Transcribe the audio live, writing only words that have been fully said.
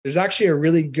there's actually a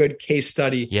really good case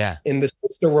study Yeah. in the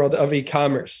sister world of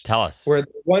e-commerce, Tell us. where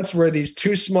once were these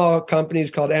two small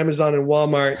companies called Amazon and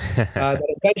Walmart that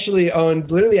eventually owned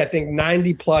literally, I think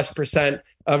 90+%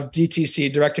 of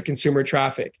DTC, direct to consumer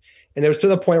traffic. And it was to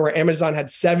the point where Amazon had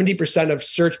 70% of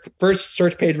first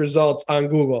search page results on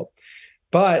Google.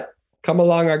 But come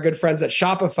along our good friends at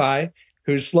Shopify,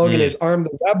 whose slogan is "Arm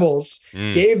the Rebels,"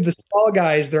 gave the small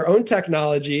guys their own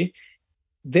technology.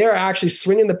 They're actually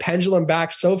swinging the pendulum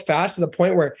back so fast to the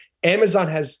point where Amazon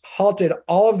has halted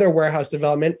all of their warehouse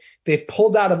development. They've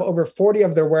pulled out of over 40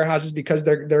 of their warehouses because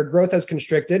their growth has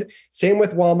constricted. Same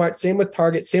with Walmart, same with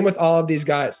Target, same with all of these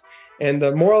guys. And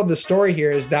the moral of the story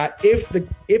here is that if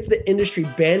the industry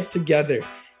bands together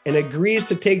and agrees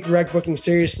to take direct booking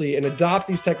seriously and adopt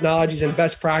these technologies and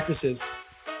best practices,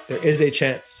 there is a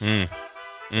chance.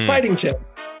 Fighting chance,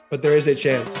 but there is a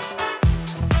chance.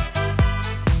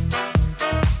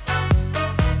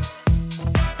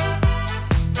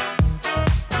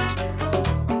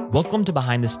 Welcome to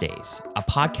Behind the Stays, a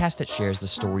podcast that shares the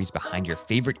stories behind your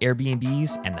favorite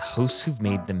Airbnbs and the hosts who've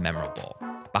made them memorable.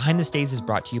 Behind the Stays is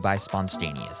brought to you by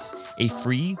Spontaneous, a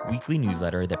free weekly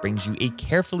newsletter that brings you a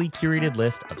carefully curated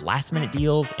list of last-minute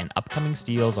deals and upcoming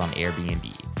steals on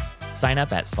Airbnb. Sign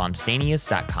up at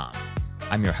spontaneous.com.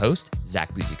 I'm your host,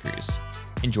 Zach Boozy-Cruz.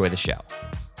 Enjoy the show.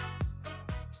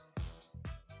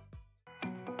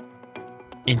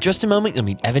 In just a moment, you'll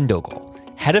meet Evan Dogel,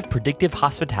 Head of Predictive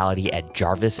Hospitality at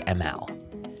Jarvis ML.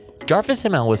 Jarvis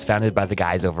ML was founded by the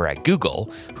guys over at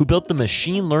Google, who built the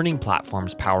machine learning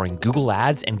platforms powering Google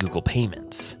Ads and Google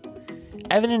Payments.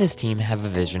 Evan and his team have a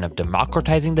vision of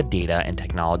democratizing the data and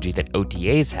technology that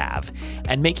OTAs have,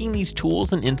 and making these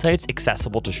tools and insights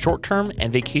accessible to short-term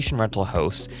and vacation rental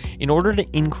hosts in order to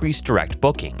increase direct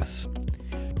bookings.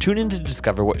 Tune in to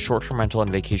discover what short-term rental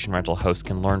and vacation rental hosts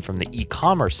can learn from the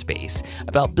e-commerce space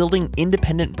about building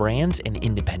independent brands and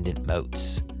independent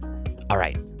moats. All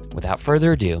right, without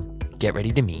further ado, get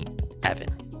ready to meet Evan.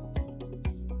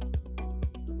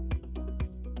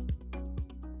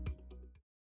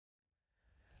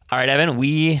 All right, Evan,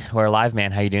 we're live,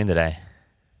 man. How you doing today?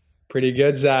 Pretty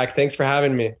good, Zach. Thanks for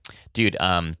having me. Dude,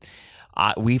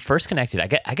 we first connected,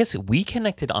 I guess we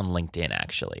connected on LinkedIn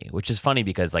actually, which is funny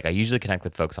because like I usually connect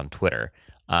with folks on Twitter,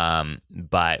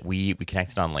 but we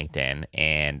connected on LinkedIn,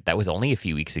 and that was only a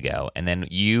few weeks ago. And then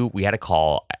we had a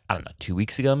call, I don't know, 2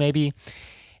 weeks ago maybe,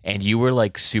 and you were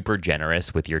like super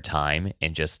generous with your time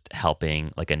and just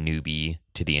helping like a newbie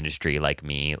to the industry like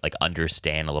me, like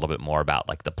understand a little bit more about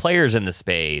like the players in the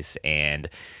space and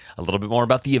a little bit more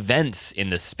about the events in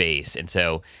the space. And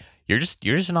so you're just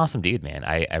an awesome dude, man.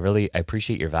 I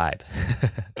appreciate your vibe.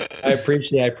 I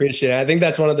appreciate it. I think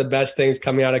that's one of the best things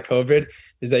coming out of COVID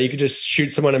is that you could just shoot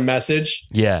someone a message.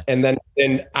 Yeah. And then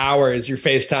in hours you're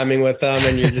FaceTiming with them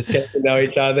and you're just getting to know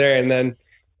each other and then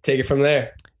take it from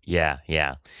there. Yeah.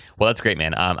 Well, that's great,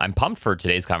 man. I'm pumped for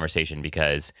today's conversation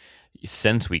because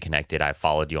since we connected, I've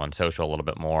followed you on social a little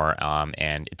bit more,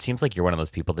 and it seems like you're one of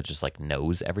those people that just like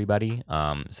knows everybody.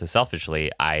 So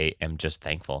selfishly, I am just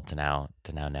thankful to now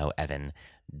know Evan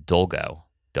Dogel.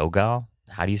 Dogel?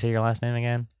 How do you say your last name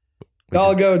again?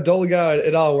 Dolgo,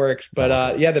 it all works.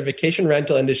 But the vacation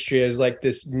rental industry is like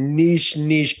this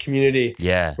niche community.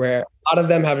 Yeah. Where a lot of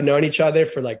them have known each other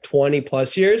for like 20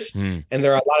 plus years. And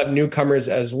there are a lot of newcomers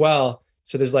as well.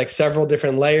 So there's like several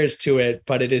different layers to it,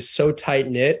 but it is so tight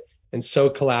knit and so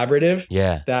collaborative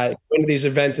that going to these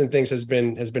events and things has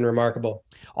been remarkable.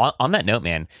 On that note,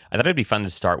 man, I thought it'd be fun to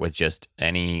start with just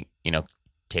any,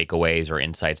 takeaways or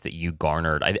insights that you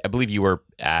garnered. I believe you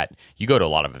go to a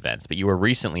lot of events, but you were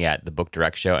recently at the Book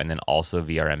Direct show and then also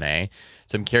VRMA.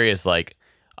 So I'm curious, like,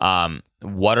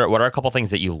 what are a couple things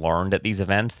that you learned at these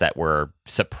events that were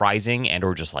surprising and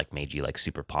or just like made you like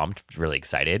super pumped, really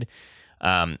excited?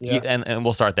 And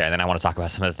we'll start there. And then I want to talk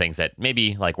about some of the things that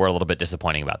maybe like were a little bit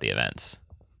disappointing about the events.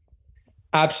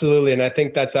 Absolutely. And I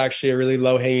think that's actually a really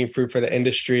low hanging fruit for the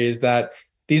industry is that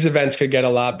these events could get a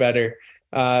lot better.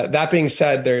 That being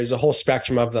said, there's a whole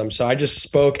spectrum of them. So I just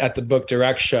spoke at the Book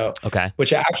Direct show,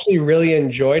 which I actually really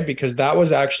enjoyed because that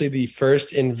was actually the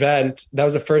first event. That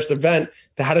was the first event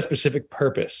that had a specific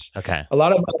purpose. Okay. A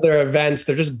lot of other events,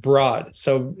 they're just broad.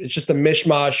 So it's just a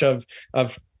mishmash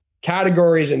of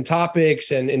categories and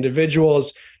topics and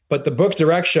individuals. But the Book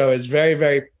Direct show is very,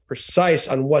 very precise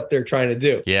on what they're trying to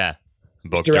do. Yeah.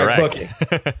 Book direct booking.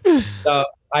 So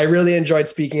I really enjoyed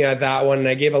speaking at that one. And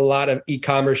I gave a lot of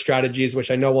e-commerce strategies, which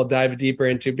I know we'll dive deeper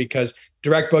into because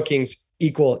direct bookings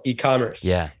equal e-commerce.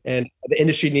 Yeah. And the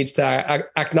industry needs to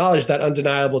acknowledge that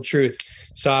undeniable truth.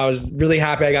 So I was really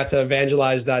happy I got to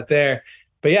evangelize that there.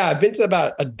 But yeah, I've been to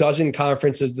about a dozen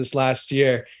conferences this last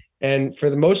year. And for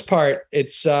the most part,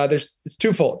 it's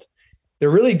twofold. They're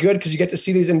really good because you get to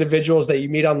see these individuals that you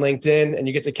meet on LinkedIn, and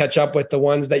you get to catch up with the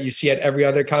ones that you see at every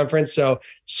other conference. So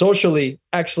socially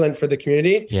excellent for the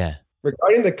community. Yeah.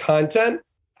 Regarding the content,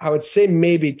 I would say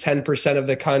maybe 10% of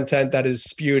the content that is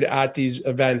spewed at these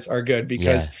events are good,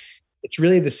 because it's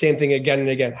really the same thing again and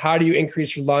again. How do you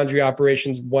increase your laundry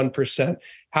operations 1%?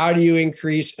 How do you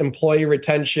increase employee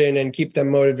retention and keep them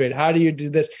motivated? How do you do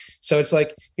this? So it's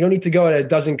like, you don't need to go at a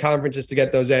dozen conferences to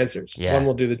get those answers. Yeah. One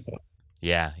will do the job.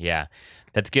 Yeah.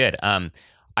 That's good.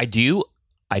 I do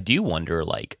wonder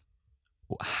like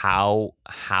how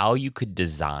you could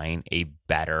design a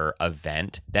better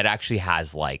event that actually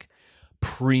has like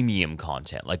premium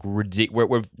content, like where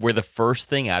the first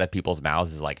thing out of people's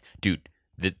mouths is like, dude,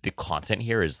 the content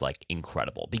here is like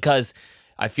incredible. Because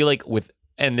I feel like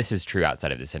and this is true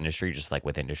outside of this industry, just like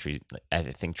with industry, I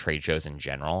think trade shows in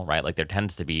general, right? Like there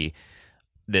tends to be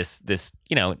this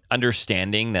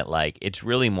understanding that like it's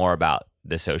really more about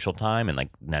the social time and like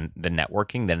the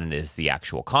networking than it is the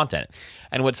actual content.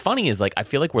 And what's funny is like I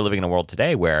feel like we're living in a world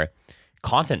today where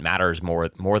content matters more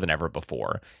than ever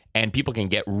before, and people can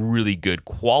get really good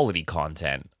quality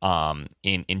content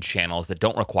in channels that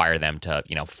don't require them to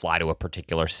fly to a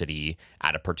particular city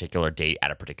at a particular date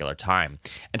at a particular time.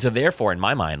 And so therefore, in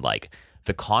my mind, like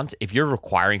the content, if you're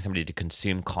requiring somebody to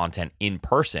consume content in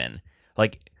person,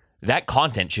 like that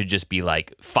content should just be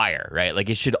like fire, right? Like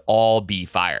it should all be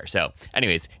fire. So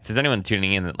anyways, if there's anyone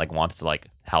tuning in that like wants to like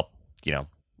help,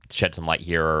 shed some light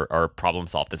here or problem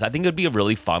solve this, I think it would be a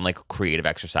really fun, like creative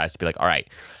exercise to be like, all right,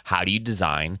 how do you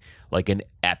design like an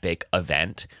epic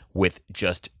event with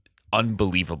just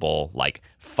unbelievable, like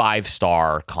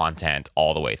 5-star content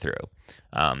all the way through?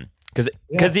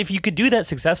 Because if you could do that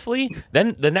successfully,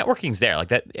 then the networking's there. Like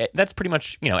that's pretty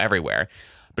much, everywhere.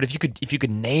 But if you could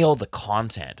nail the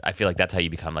content, I feel like that's how you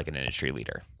become like an industry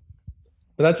leader.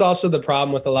 But that's also the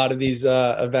problem with a lot of these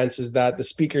events, is that the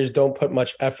speakers don't put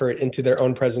much effort into their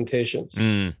own presentations.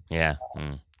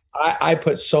 I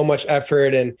put so much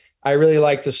effort, and I really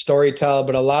like to storytell,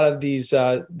 but a lot of these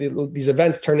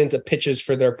events turn into pitches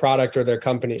for their product or their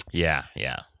company. Yeah.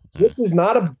 Which is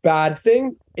not a bad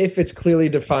thing if it's clearly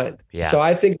defined. Yeah. So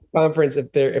I think the conference,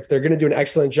 if they're going to do an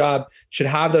excellent job, should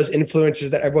have those influencers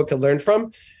that everyone can learn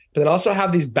from, but then also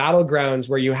have these battlegrounds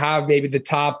where you have maybe the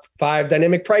top 5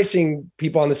 dynamic pricing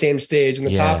people on the same stage and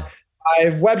the top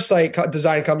 5 website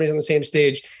design companies on the same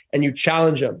stage, and you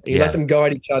challenge them. And you let them go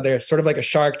at each other, sort of like a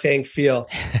Shark Tank feel.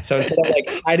 So instead of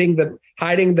like hiding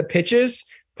the pitches,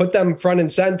 put them front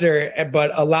and center,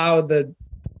 but allow the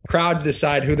crowd to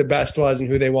decide who the best was and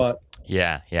who they want.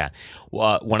 Yeah.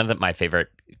 Well, one of my favorite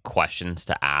questions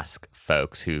to ask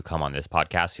folks who come on this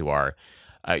podcast who are,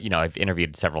 I've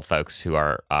interviewed several folks who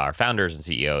are founders and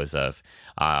CEOs of,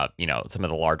 some of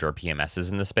the larger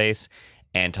PMSs in the space,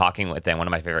 and talking with them. One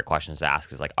of my favorite questions to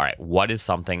ask is like, all right, what is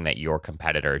something that your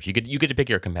competitors, you get to pick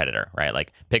your competitor, right?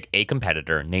 Like pick a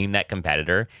competitor, name that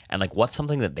competitor, and like what's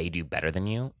something that they do better than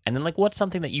you, and then like what's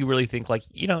something that you really think like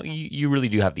you really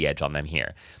do have the edge on them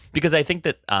here. Because I think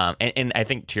that and I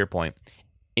think to your point,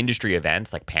 industry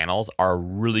events like panels are a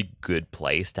really good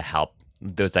place to help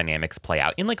those dynamics play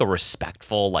out in like a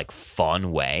respectful, like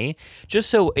fun way, just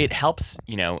so it helps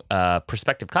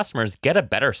prospective customers get a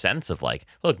better sense of like,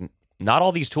 look, not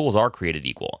all these tools are created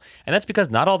equal. And that's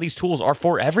because not all these tools are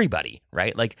for everybody,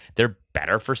 right? Like they're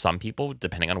better for some people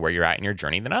depending on where you're at in your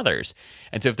journey than others.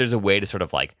 And so if there's a way to sort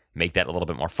of like make that a little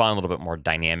bit more fun, a little bit more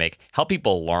dynamic, help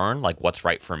people learn like what's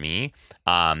right for me,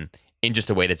 in just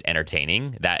a way that's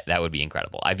entertaining, that would be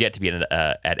incredible. I've yet to be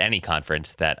at any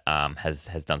conference that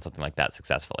has done something like that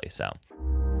successfully. So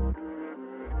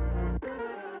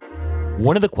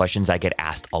one of the questions I get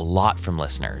asked a lot from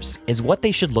listeners is what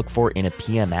they should look for in a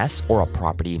PMS or a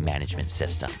property management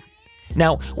system.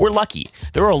 Now, we're lucky.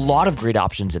 There are a lot of great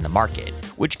options in the market,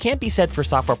 which can't be said for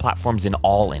software platforms in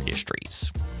all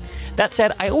industries. That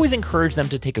said, I always encourage them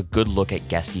to take a good look at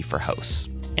Guesty for hosts.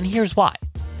 And here's why.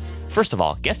 First of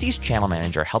all, Guesty's Channel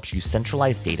Manager helps you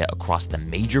centralize data across the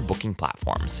major booking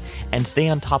platforms and stay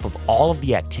on top of all of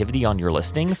the activity on your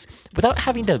listings without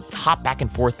having to hop back and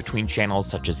forth between channels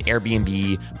such as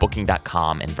Airbnb,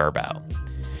 Booking.com, and Vrbo.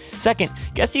 Second,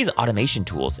 Guesty's automation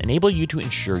tools enable you to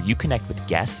ensure you connect with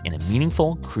guests in a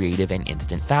meaningful, creative, and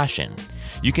instant fashion.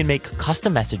 You can make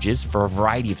custom messages for a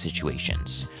variety of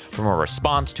situations, from a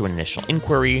response to an initial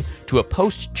inquiry to a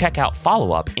post-checkout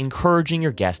follow-up encouraging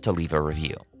your guests to leave a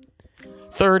review.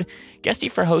 Third, Guesty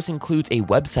for Hosts includes a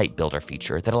website builder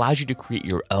feature that allows you to create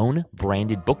your own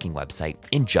branded booking website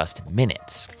in just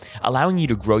minutes, allowing you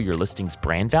to grow your listing's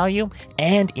brand value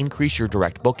and increase your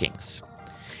direct bookings.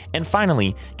 And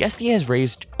finally, Guesty has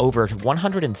raised over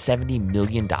 $170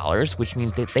 million, which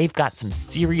means that they've got some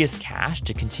serious cash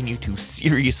to continue to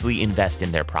seriously invest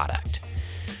in their product.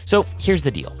 So here's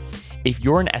the deal. If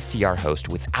you're an STR host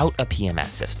without a PMS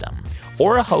system,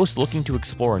 or a host looking to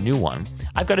explore a new one,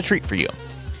 I've got a treat for you.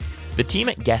 The team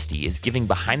at Guesty is giving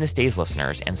Behind the Stays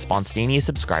listeners and Spontaneous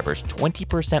subscribers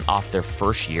 20% off their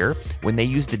first year when they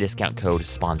use the discount code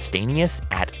Spontaneous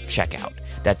at checkout.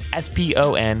 That's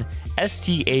SPONSTAYNEOUS,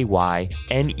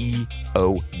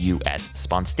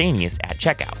 Spontaneous at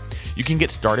checkout. You can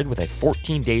get started with a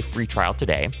 14-day free trial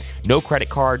today, no credit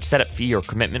card, setup fee, or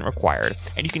commitment required,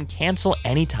 and you can cancel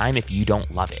anytime if you don't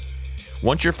love it.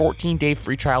 Once your 14-day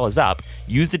free trial is up,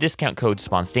 use the discount code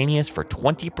Spontaneous for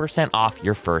 20% off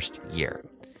your first year.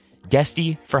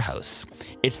 Guesty for hosts.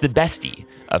 It's the bestie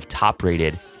of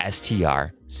top-rated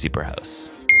STR superhosts.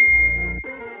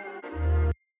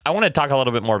 I want to talk a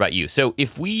little bit more about you. So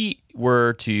if we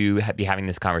were to be having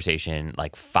this conversation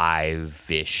like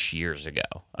 5-ish years ago,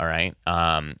 all right,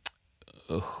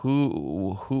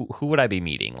 who would I be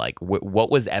meeting? Like, what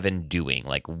was Evan doing?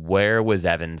 Like, where was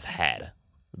Evan's head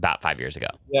about 5 years ago?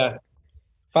 Yeah.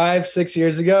 5-6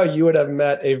 years ago, you would have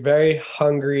met a very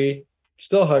hungry,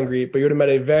 still hungry, but you would have met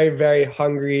a very, very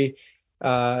hungry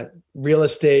real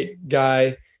estate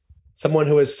guy, someone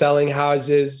who was selling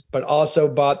houses, but also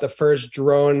bought the first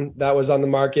drone that was on the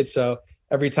market. So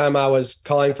every time I was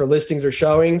calling for listings or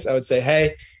showings, I would say,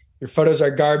 hey, your photos are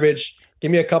garbage.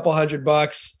 Give me a couple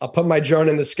 $100. I'll put my drone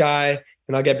in the sky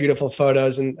and I'll get beautiful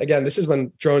photos. And again, this is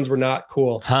when drones were not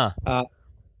cool.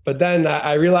 But then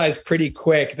I realized pretty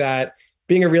quick that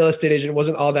being a real estate agent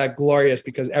wasn't all that glorious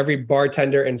because every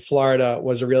bartender in Florida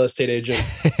was a real estate agent.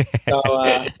 So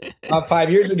about 5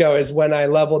 years ago is when I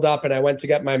leveled up and I went to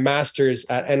get my master's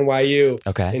at NYU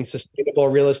in sustainable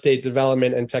real estate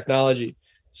development and technology.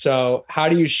 So how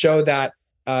do you show that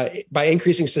by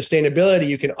increasing sustainability,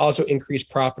 you can also increase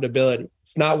profitability?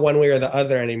 It's not one way or the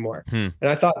other anymore. And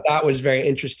I thought that was very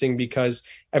interesting because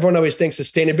everyone always thinks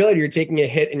sustainability, you're taking a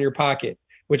hit in your pocket,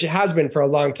 which it has been for a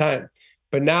long time.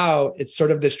 But now it's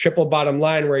sort of this triple bottom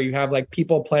line where you have like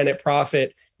people, planet,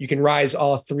 profit. You can rise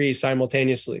all three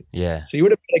simultaneously. Yeah. So you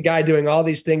would have been a guy doing all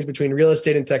these things between real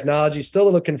estate and technology, still a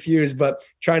little confused, but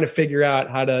trying to figure out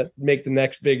how to make the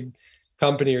next big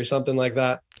company or something like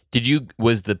that.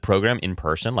 Was the program in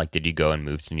person? Like, did you go and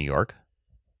move to New York?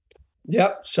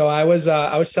 Yep. So I was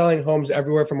selling homes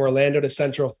everywhere from Orlando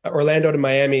to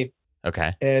Miami.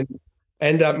 Okay. And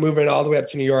ended up moving all the way up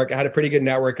to New York. I had a pretty good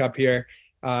network up here.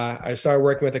 I started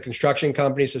working with a construction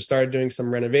company, so started doing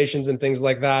some renovations and things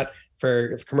like that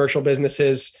for commercial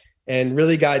businesses, and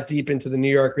really got deep into the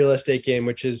New York real estate game,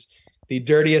 which is the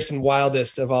dirtiest and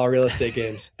wildest of all real estate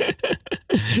games.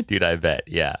 Dude, I bet.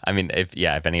 Yeah. I mean, if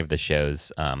any of the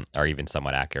shows are even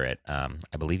somewhat accurate, I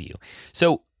believe you.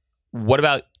 So what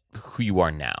about who you are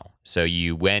now? So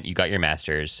you got your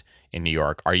master's in New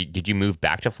York. Did you move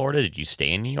back to Florida? Did you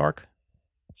stay in New York?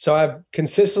 So I've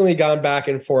consistently gone back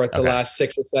and forth the last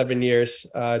 6 or 7 years.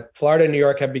 Florida and New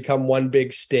York have become one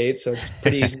big state, so it's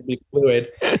pretty easy to be fluid.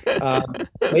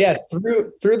 But yeah,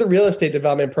 through the real estate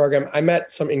development program, I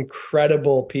met some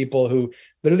incredible people who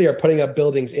literally are putting up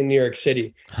buildings in New York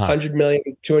City, $100 million,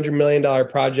 $200 million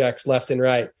projects left and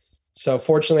right. So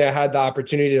fortunately, I had the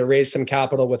opportunity to raise some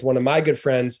capital with one of my good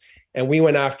friends, and we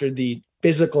went after the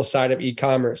physical side of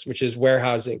e-commerce, which is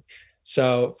warehousing.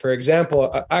 So, for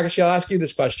example, actually, I'll ask you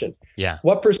this question. Yeah.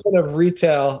 What percent of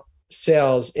retail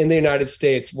sales in the United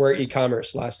States were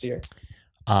e-commerce last year?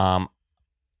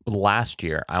 Last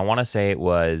year, I want to say it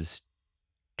was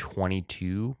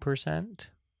 22%.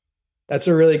 That's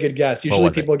a really good guess.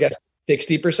 Usually people get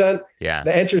 60%. Yeah.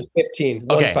 The answer is 15.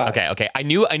 Okay. I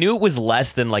knew it was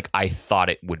less than like I thought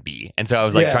it would be. And so I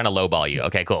was like trying to lowball you.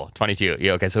 Okay, cool. 22.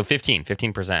 Yeah, okay. So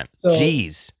 15%. So,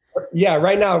 jeez. Yeah,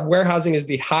 right now, warehousing is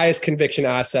the highest conviction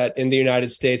asset in the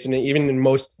United States and even in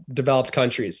most developed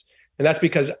countries. And that's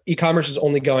because e-commerce is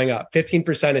only going up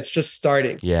 15%. It's just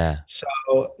starting. Yeah.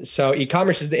 So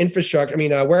e-commerce is the infrastructure. I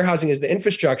mean, warehousing is the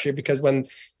infrastructure because when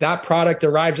that product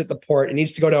arrives at the port, it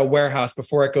needs to go to a warehouse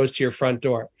before it goes to your front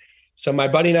door. So my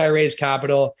buddy and I raised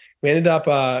capital. We ended up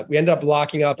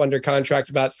locking up under contract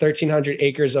about 1,300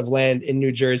 acres of land in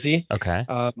New Jersey. Okay.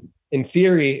 In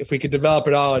theory, if we could develop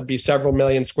it all, it'd be several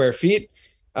million square feet.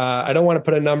 I don't want to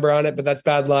put a number on it, but that's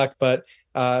bad luck. But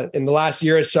in the last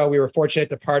year or so, we were fortunate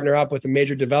to partner up with a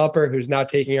major developer who's now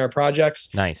taking our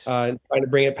projects. Nice. Trying to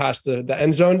bring it past the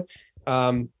end zone.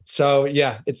 So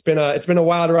yeah, it's been a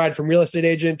wild ride from real estate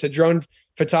agent to drone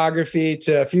photography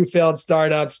to a few failed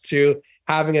startups to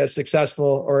having a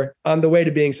successful or on the way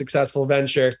to being successful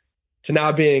venture. to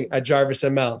now being at Jarvis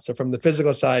ML. So from the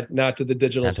physical side, now to the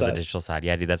digital Not side. to the digital side.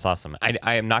 Yeah, dude, that's awesome.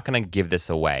 I am not going to give this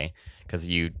away because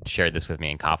you shared this with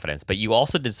me in confidence, but you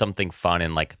also did something fun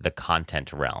in like the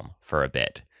content realm for a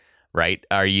bit, right?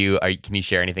 Can you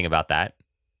share anything about that?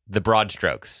 The broad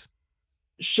strokes.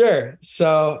 Sure.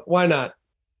 So why not?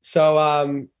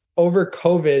 So over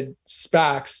COVID,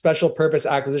 SPACs, special purpose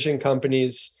acquisition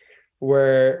companies,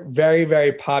 were very,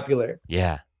 very popular.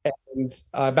 Yeah. And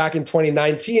back in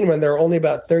 2019, when there were only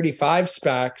about 35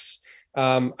 SPACs,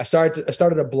 I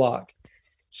started a blog.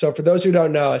 So for those who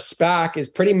don't know, a SPAC is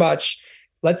pretty much,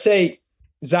 let's say,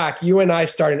 Zach, you and I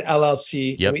start an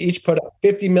LLC. Yep. And we each put up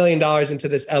 $50 million into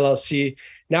this LLC.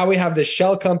 Now we have this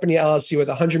shell company LLC with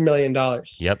 $100 million.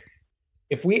 Yep.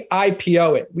 If we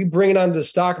IPO it, we bring it onto the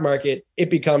stock market, it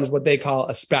becomes what they call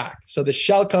a SPAC. So the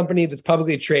shell company that's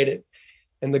publicly traded.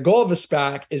 And the goal of a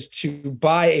SPAC is to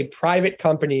buy a private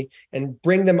company and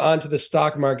bring them onto the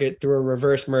stock market through a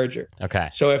reverse merger. Okay.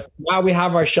 So if now we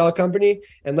have our shell company,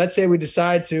 and let's say we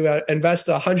decide to invest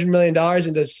 $100 million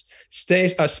into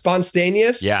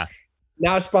Spontaneous. Yeah.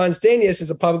 Now Spontaneous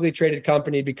is a publicly traded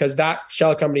company because that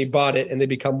shell company bought it and they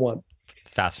become one.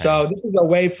 Fascinating. So this is a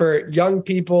way for young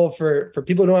people, for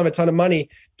people who don't have a ton of money,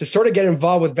 to sort of get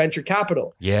involved with venture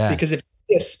capital. Yeah. Because if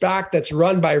a SPAC that's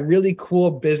run by really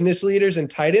cool business leaders and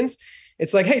titans,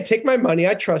 it's like, hey, take my money.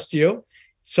 I trust you.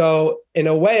 So in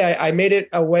a way, I created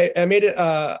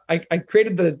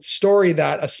the story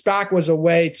that a SPAC was a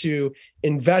way to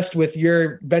invest with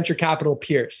your venture capital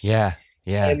peers. Yeah.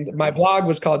 Yeah. And my blog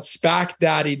was called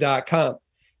SPACdaddy.com.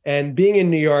 And being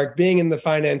in New York, being in the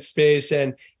finance space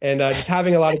and just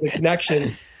having a lot of good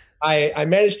connections, I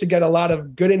managed to get a lot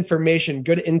of good information,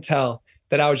 good intel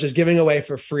that I was just giving away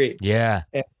for free. Yeah.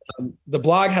 And the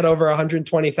blog had over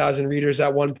 120,000 readers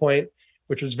at one point,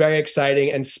 which was very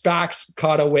exciting. And SPACs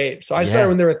caught a wave. So I started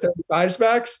when there were 35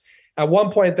 SPACs. At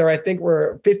one point there, I think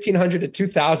were 1,500 to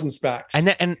 2,000 SPACs. And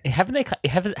hasn't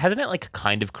it like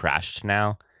kind of crashed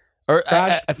now? Or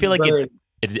I feel like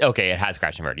it has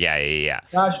crashed and burned. Yeah.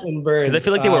 Crashed and burned. Because I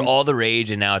feel like they were all the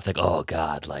rage, and now it's like, oh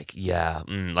god, like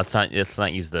let's not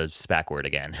use the SPAC word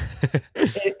again.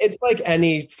 It's like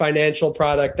any financial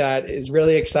product that is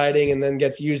really exciting and then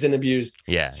gets used and abused.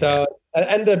 Yeah. So it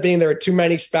ended up being there were too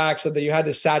many SPACs, so that you had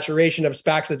this saturation of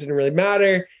SPACs that didn't really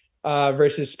matter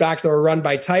versus SPACs that were run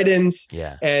by titans.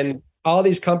 Yeah. And all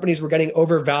these companies were getting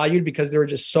overvalued because there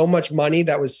was just so much money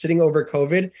that was sitting over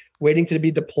COVID waiting to be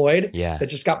deployed that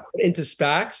just got put into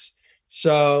SPACs.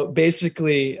 So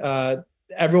basically,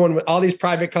 everyone, all these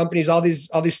private companies, all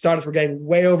these startups were getting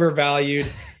way overvalued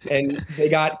and they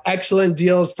got excellent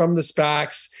deals from the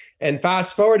SPACs. And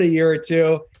fast forward a year or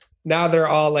two, now they're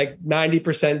all like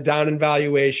 90% down in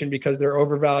valuation because they're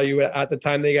overvalued at the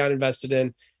time they got invested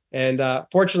in. And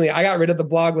fortunately, I got rid of the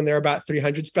blog when there were about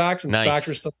 300 SPACs and SPACs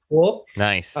were still cool.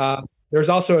 Nice. There's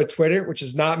also a Twitter, which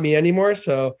is not me anymore.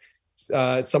 So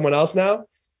it's someone else now.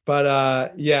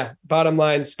 But bottom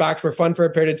line, SPACs were fun for a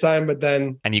period of time, but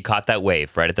then... And you caught that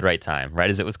wave right at the right time, right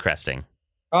as it was cresting.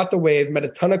 Caught the wave, met a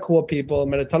ton of cool people,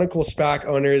 met a ton of cool SPAC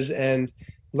owners, and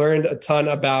learned a ton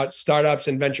about startups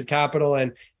and venture capital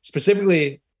and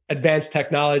specifically advanced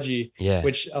technology,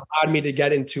 which allowed me to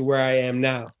get into where I am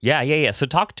now. Yeah. So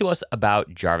talk to us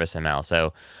about Jarvis ML.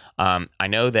 So I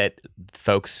know that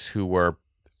folks who were,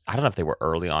 I don't know if they were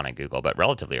early on in Google, but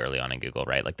relatively early on in Google,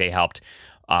 right? Like they helped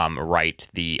write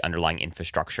the underlying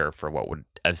infrastructure for what would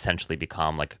essentially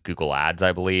become like Google Ads,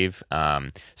 I believe.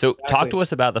 So talk to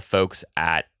us about the folks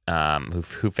at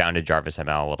who founded Jarvis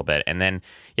ML a little bit, and then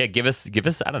give us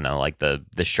I don't know, like the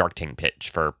Shark Tank pitch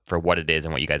for what it is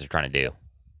and what you guys are trying to do.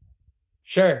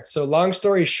 Sure. So long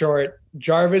story short,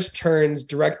 Jarvis turns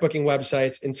direct booking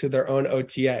websites into their own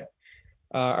OTA.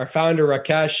 Our founder,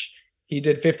 Rakesh, he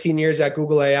did 15 years at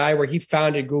Google AI, where he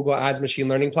founded Google Ads machine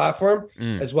learning platform,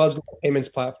 as well as Google Payments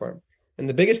platform. And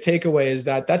the biggest takeaway is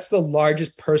that that's the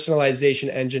largest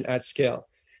personalization engine at scale.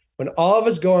 When all of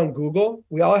us go on Google,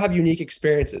 we all have unique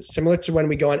experiences, similar to when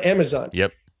we go on Amazon.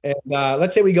 Yep. And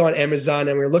let's say we go on Amazon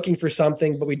and we're looking for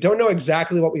something, but we don't know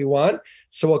exactly what we want.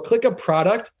 So we'll click a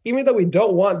product, even though we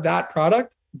don't want that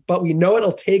product, but we know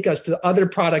it'll take us to other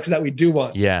products that we do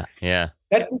want. Yeah.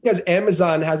 That's because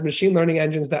Amazon has machine learning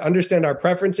engines that understand our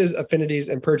preferences, affinities,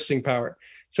 and purchasing power.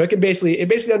 So it basically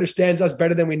understands us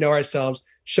better than we know ourselves,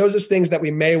 shows us things that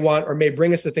we may want or may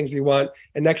bring us the things we want.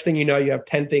 And next thing you know, you have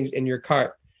 10 things in your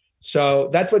cart. So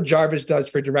that's what Jarvis does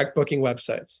for direct booking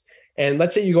websites. And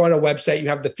let's say you go on a website, you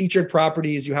have the featured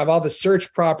properties, you have all the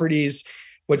search properties.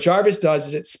 What Jarvis does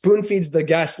is it spoon feeds the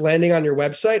guests landing on your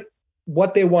website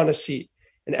what they want to see.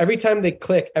 And every time they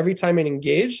click, every time they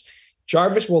engage,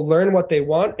 Jarvis will learn what they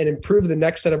want and improve the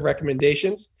next set of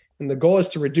recommendations. And the goal is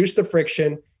to reduce the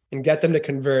friction and get them to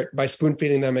convert by spoon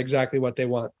feeding them exactly what they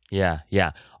want. Yeah,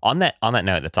 yeah. On that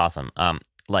note, that's awesome.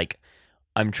 Like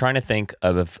I'm trying to think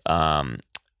of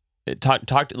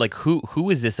talk like who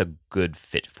is this a good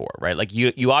fit for, right? Like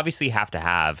you obviously have to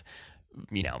have,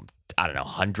 I don't know,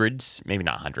 hundreds, maybe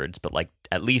not hundreds, but like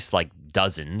at least like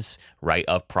dozens, right,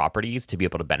 of properties to be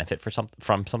able to benefit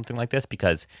from something like this.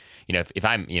 Because, if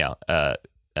I'm,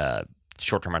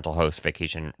 short-term rental host,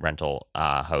 vacation rental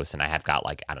host, and I have got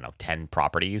like, I don't know, 10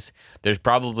 properties, there's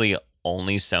probably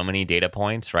only so many data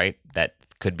points, right, that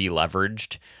could be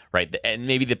leveraged, right? And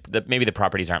maybe the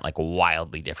properties aren't like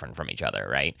wildly different from each other,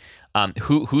 right?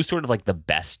 Who's sort of like the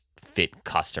best fit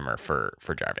customer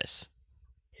for Jarvis?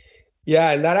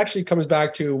 Yeah, and that actually comes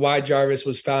back to why Jarvis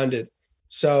was founded.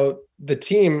 So the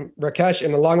team, Rakesh,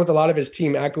 and along with a lot of his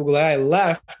team at Google AI,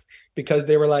 left because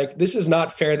they were like, this is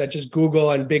not fair that just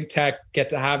Google and big tech get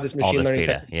to have this machine learning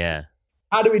data. Yeah.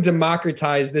 How do we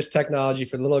democratize this technology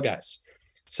for the little guys?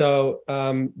 So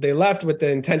they left with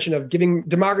the intention of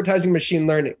democratizing machine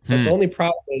learning. But the only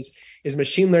problem is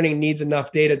machine learning needs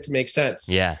enough data to make sense.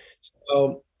 Yeah.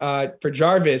 So for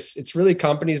Jarvis, it's really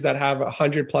companies that have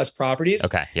 100+ properties.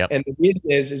 Okay. Yep. And the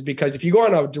reason is because if you go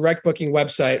on a direct booking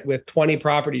website with 20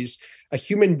 properties, a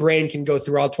human brain can go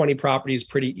through all 20 properties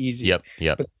pretty easy. Yep.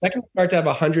 But the second you start to have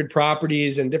 100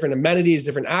 properties and different amenities,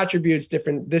 different attributes,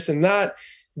 different this and that,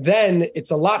 then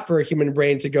it's a lot for a human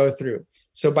brain to go through.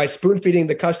 So by spoon feeding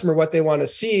the customer what they want to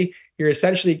see, you're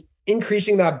essentially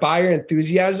increasing that buyer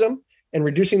enthusiasm and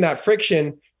reducing that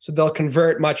friction so they'll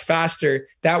convert much faster.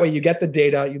 That way you get the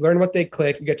data, you learn what they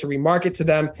click, you get to remarket to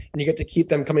them, and you get to keep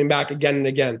them coming back again and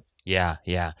again. Yeah,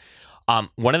 yeah.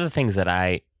 One of the things that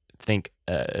I think,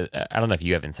 I don't know if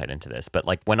you have insight into this, but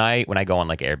like when I go on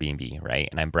like Airbnb, right,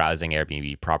 and I'm browsing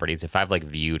Airbnb properties, if I've like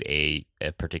viewed a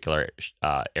particular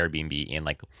Airbnb in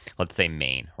like, let's say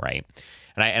Maine, right,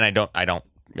 and I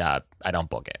don't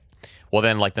book it. Well,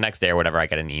 then like the next day or whatever, I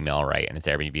get an email, right, and it's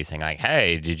Airbnb saying like,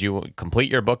 hey, did you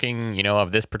complete your booking,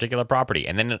 of this particular property?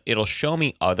 And then it'll show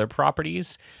me other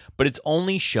properties, but it's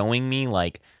only showing me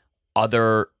like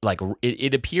other, like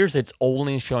it appears it's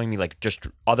only showing me like just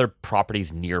other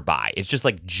properties nearby. It's just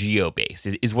like geo-based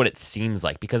is what it seems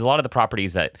like, because a lot of the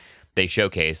properties that they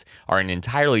showcase are in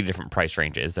entirely different price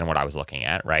ranges than what I was looking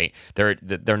at, right?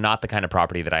 They're not the kind of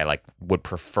property that I like would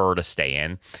prefer to stay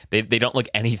in. They don't look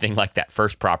anything like that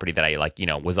first property that I like,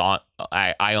 was on,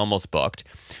 I almost booked.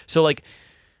 So like,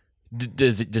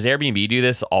 does Airbnb do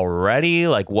this already?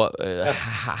 Like what,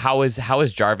 how is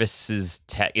Jarvis's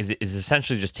tech, is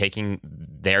essentially just taking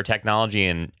their technology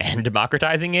and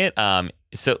democratizing it?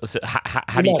 So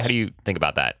how do you think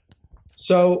about that?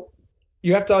 So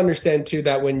you have to understand too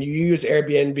that when you use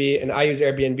Airbnb and I use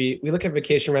Airbnb, we look at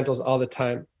vacation rentals all the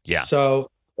time. Yeah. So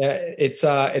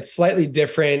it's slightly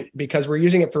different because we're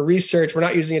using it for research. We're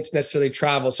not using it to necessarily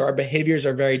travel. So our behaviors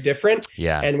are very different.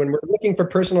 Yeah. And when we're looking for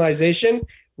personalization,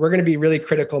 we're going to be really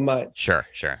critical minds. Sure.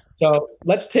 So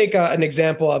let's take an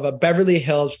example of a Beverly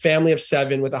Hills family of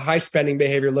 7 with a high spending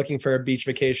behavior looking for a beach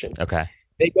vacation. Okay.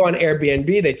 They go on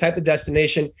Airbnb, they type the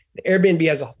destination. Airbnb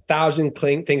has 1,000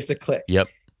 things to click. Yep.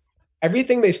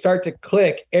 Everything they start to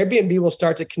click, Airbnb will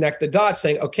start to connect the dots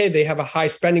saying, okay, they have a high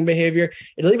spending behavior.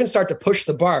 It'll even start to push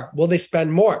the bar. Will they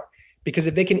spend more? Because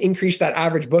if they can increase that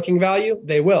average booking value,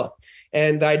 they will.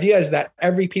 And the idea is that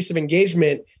every piece of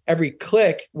engagement, every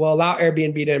click will allow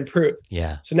Airbnb to improve.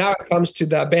 Yeah. So now it comes to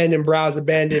the abandoned browse,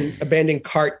 abandoned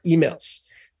cart emails.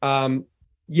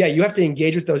 You have to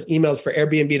engage with those emails for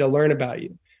Airbnb to learn about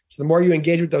you. So the more you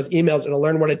engage with those emails, it'll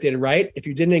learn what it did right. If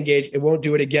you didn't engage, it won't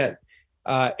do it again.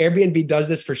 Airbnb does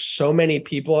this for so many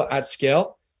people at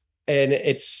scale, and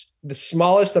it's the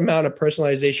smallest amount of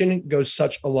personalization goes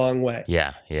such a long way.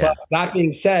 Yeah. But that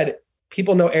being said,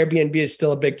 people know Airbnb is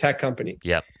still a big tech company.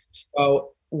 Yep.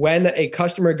 So when a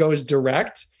customer goes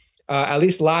direct, at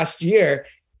least last year,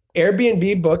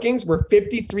 Airbnb bookings were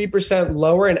 53%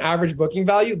 lower in average booking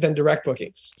value than direct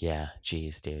bookings. Yeah.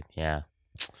 Jeez, dude. Yeah.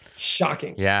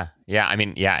 Shocking. Yeah. I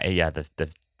mean,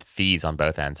 the fees on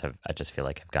both ends I just feel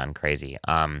like have gone crazy.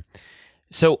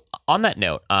 So on that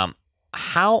note,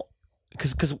 how,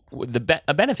 because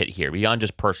a benefit here beyond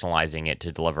just personalizing it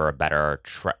to deliver a better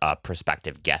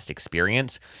prospective guest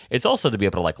experience, it's also to be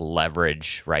able to like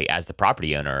leverage, right, as the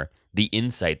property owner, the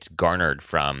insights garnered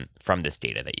from this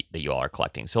data that you all are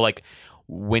collecting. So like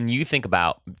when you think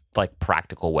about like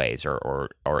practical ways or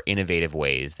innovative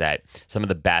ways that some of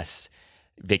the best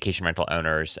vacation rental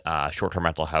owners, short-term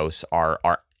rental hosts are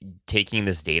taking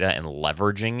this data and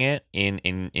leveraging it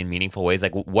in meaningful ways,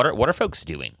 like what are folks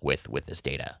doing with this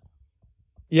data?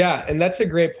 Yeah, and that's a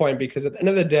great point because at the end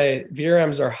of the day,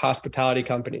 VRMs are hospitality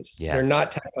companies. Yeah. They're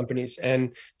not tech companies.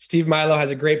 And Steve Milo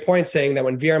has a great point saying that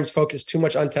when VRMs focus too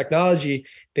much on technology,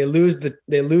 they lose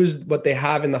what they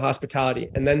have in the hospitality,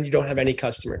 and then you don't have any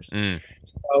customers.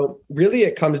 So really,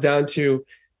 it comes down to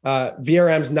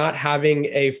VRMs not having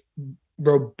a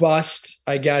robust,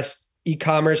 I guess,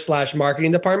 e-commerce /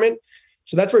 marketing department.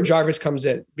 So that's where Jarvis comes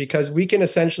in, because we can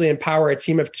essentially empower a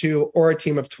team of 2 or a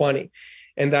team of 20.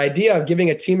 And the idea of giving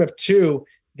a team of 2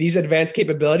 these advanced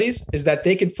capabilities is that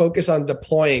they can focus on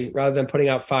deploying rather than putting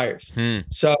out fires.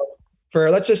 So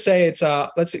let's just say it's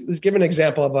let's give an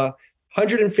example of a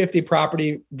 150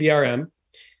 property VRM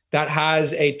that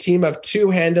has a team of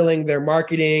 2 handling their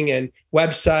marketing and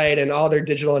website and all their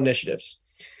digital initiatives.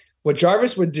 What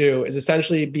Jarvis would do is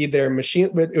essentially be their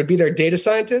data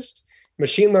scientist,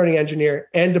 machine learning engineer,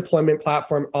 and deployment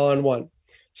platform all in one.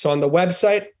 So on the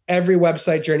website, every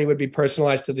website journey would be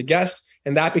personalized to the guest,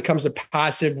 and that becomes a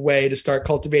passive way to start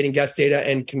cultivating guest data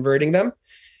and converting them.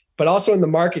 But also in the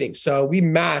marketing. So we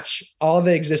match all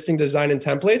the existing design and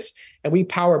templates, and we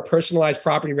power personalized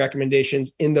property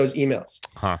recommendations in those emails.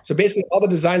 So basically all the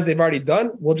designs they've already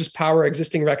done, we'll just power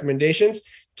existing recommendations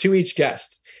to each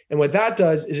guest. And what that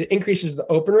does is it increases the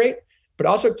open rate, but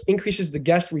also increases the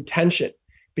guest retention,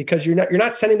 because you're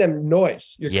not sending them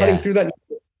noise. You're cutting through that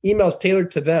emails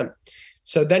tailored to them.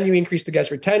 So then you increase the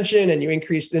guest retention, and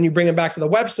then you bring them back to the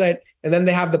website, and then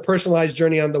they have the personalized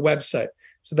journey on the website.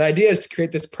 So the idea is to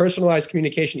create this personalized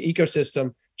communication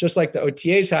ecosystem, just like the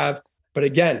OTAs have, but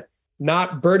again,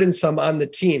 not burdensome on the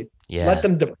team. Let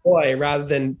them deploy rather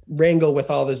than wrangle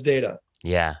with all this data.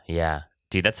 Yeah.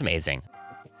 Dude, that's amazing.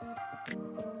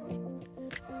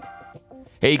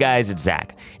 Hey guys, it's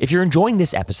Zach. If you're enjoying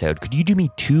this episode, could you do me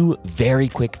 2 very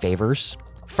quick favors?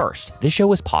 First, this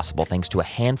show is possible thanks to a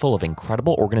handful of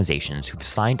incredible organizations who've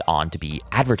signed on to be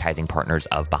advertising partners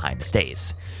of Behind the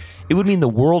Stays. It would mean the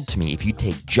world to me if you'd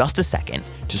take just a second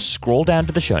to scroll down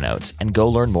to the show notes and go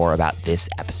learn more about this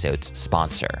episode's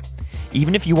sponsor.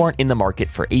 Even if you aren't in the market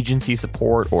for agency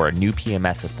support or a new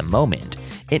PMS at the moment,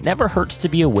 it never hurts to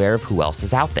be aware of who else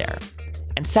is out there.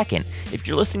 And second, if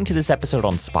you're listening to this episode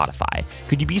on Spotify,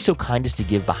 could you be so kind as to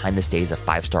give Behind the Stays a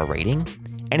 5-star rating?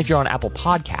 And if you're on Apple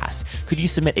Podcasts, could you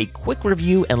submit a quick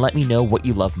review and let me know what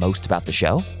you love most about the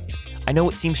show? I know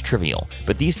it seems trivial,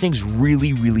 but these things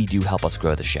really, really do help us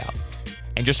grow the show.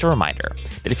 And just a reminder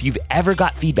that if you've ever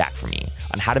got feedback from me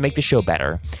on how to make the show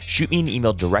better, shoot me an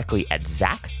email directly at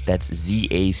Zach, that's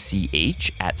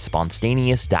Z-A-C-H, at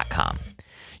spontaneous.com.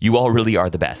 You all really are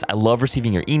the best. I love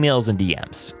receiving your emails and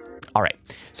DMs. All right,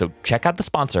 so check out the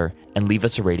sponsor and leave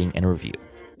us a rating and a review,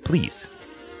 please.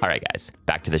 All right, guys,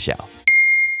 back to the show.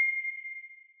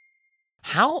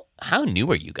 How new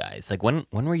are you guys? Like when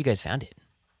were you guys founded?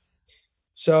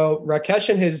 So Rakesh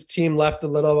and his team left a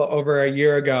little over a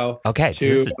year ago. Okay, so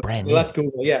this is brand new. Left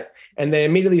Google, and they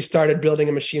immediately started building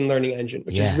a machine learning engine,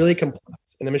 which is really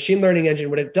complex. And the machine learning engine,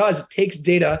 what it does, it takes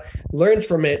data, learns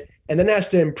from it, and then has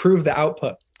to improve the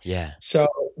output. Yeah. So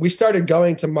we started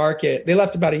going to market. They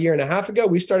left about a year and a half ago.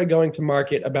 We started going to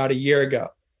market about a year ago.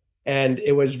 And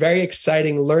it was very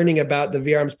exciting learning about the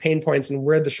VRM's pain points and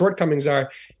where the shortcomings are,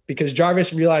 because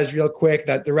Jarvis realized real quick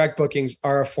that direct bookings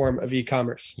are a form of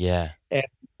e-commerce. Yeah. And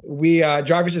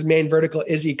Jarvis's main vertical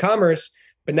is e-commerce,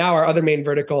 but now our other main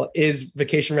vertical is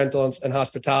vacation rentals and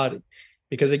hospitality.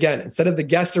 Because again, instead of the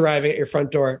package arriving at your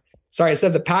front door,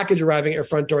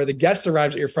 the guest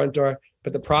arrives at your front door,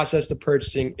 but the process of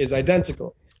purchasing is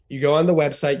identical. You go on the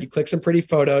website, you click some pretty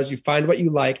photos, you find what you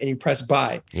like, and you press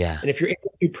buy. Yeah. And if you're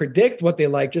able to predict what they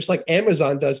like, just like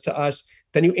Amazon does to us,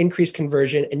 then you increase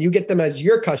conversion and you get them as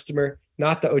your customer,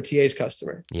 not the OTA's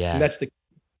customer. Yeah. And that's the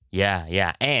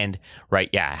Yeah. And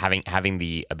having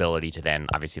the ability to then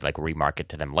obviously like remarket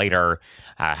to them later,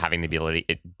 having the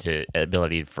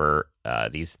ability for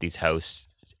these hosts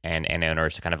and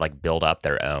owners to kind of like build up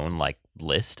their own like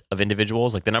list of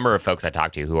individuals. Like the number of folks I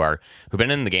talk to who've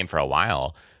been in the game for a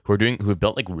while, who've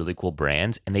built like really cool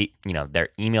brands, and they, their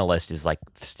email list is like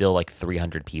still like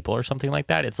 300 people or something like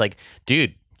that. It's like,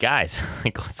 dude, guys,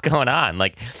 like what's going on?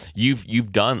 Like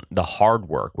you've done the hard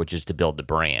work, which is to build the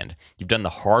brand. You've done the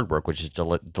hard work, which is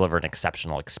to deliver an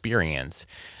exceptional experience.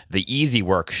 The easy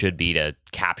work should be to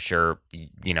capture,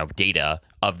 data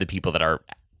of the people that are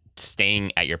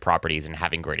staying at your properties and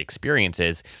having great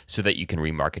experiences so that you can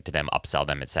remarket to them, upsell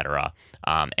them, etc.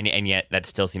 And yet that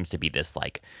still seems to be this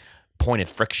like point of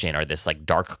friction or this like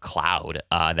dark cloud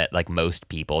that like most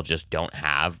people just don't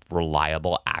have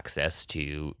reliable access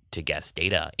to guest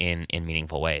data in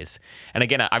meaningful ways. And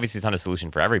again, obviously it's not a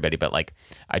solution for everybody, but like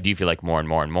I do feel like more and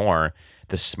more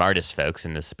the smartest folks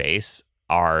in this space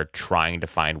are trying to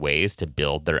find ways to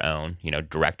build their own,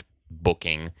 direct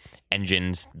booking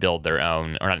engines, build their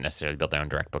own, or not necessarily build their own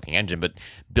direct booking engine, but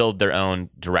build their own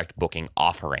direct booking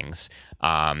offerings,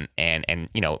 and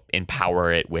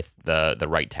empower it with the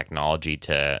right technology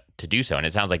to do so. And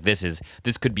it sounds like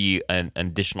this could be an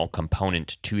additional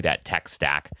component to that tech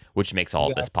stack, which makes all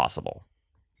of this possible.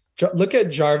 Look at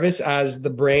Jarvis as the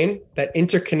brain that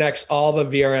interconnects all the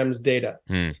VRM's data.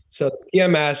 So the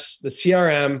PMS, the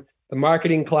CRM, the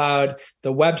marketing cloud,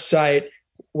 the website,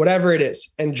 whatever it is.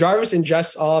 And Jarvis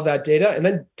ingests all of that data and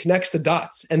then connects the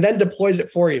dots and then deploys it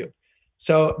for you.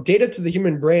 So data to the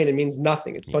human brain, it means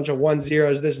nothing. It's a bunch of ones,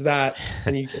 zeros, this, that,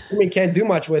 and you can't do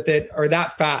much with it or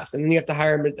that fast. And then you have to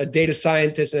hire a data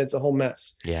scientist and it's a whole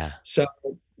mess. Yeah.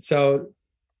 So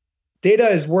data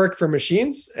is work for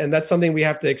machines, and that's something we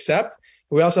have to accept.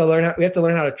 We also we have to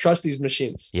learn how to trust these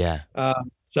machines. Yeah.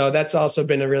 So that's also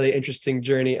been a really interesting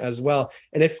journey as well.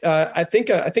 And if I think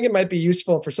it might be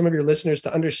useful for some of your listeners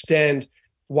to understand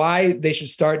why they should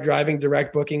start driving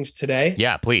direct bookings today.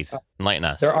 Yeah, please enlighten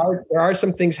us. There are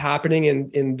some things happening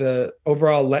in the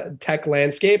overall tech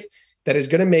landscape that is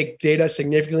going to make data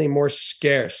significantly more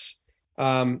scarce.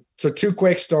 So two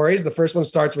quick stories. The first one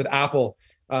starts with Apple.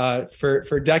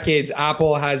 For decades,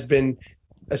 Apple has been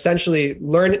essentially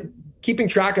keeping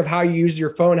track of how you use your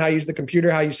phone, how you use the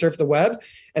computer, how you surf the web.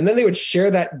 And then they would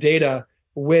share that data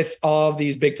with all of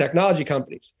these big technology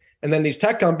companies. And then these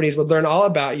tech companies would learn all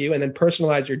about you and then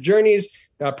personalize your journeys,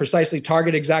 precisely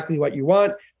target exactly what you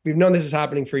want. We've known this is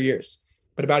happening for years.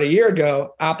 But about a year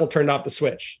ago, Apple turned off the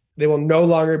switch. They will no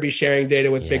longer be sharing data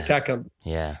with big tech companies.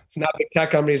 Yeah. So now big tech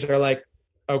companies are like,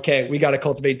 okay, we got to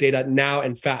cultivate data now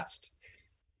and fast.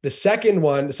 The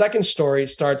second story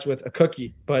starts with a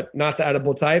cookie, but not the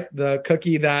edible type, the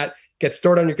cookie that gets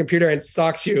stored on your computer and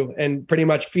stalks you and pretty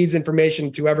much feeds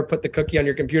information to whoever put the cookie on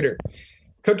your computer.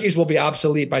 Cookies will be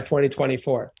obsolete by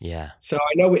 2024. Yeah. So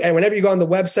I know, and whenever you go on the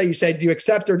website, you say, do you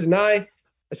accept or deny?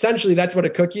 Essentially, that's what a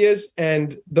cookie is.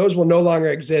 And those will no longer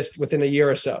exist within a year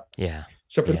or so. Yeah.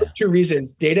 So for those two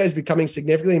reasons, data is becoming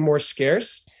significantly more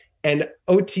scarce. And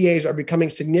OTAs are becoming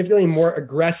significantly more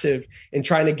aggressive in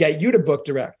trying to get you to book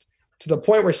direct, to the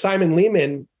point where Simon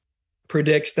Lehman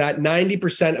predicts that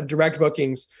 90% of direct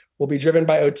bookings will be driven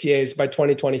by OTAs by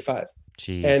 2025.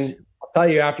 Jeez. And I'll tell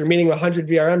you, after meeting 100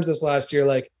 VRMs this last year,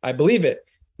 like, I believe it.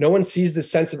 No one sees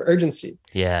this sense of urgency.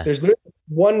 Yeah. There's literally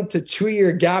 1 to 2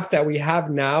 year gap that we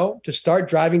have now to start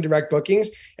driving direct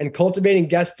bookings and cultivating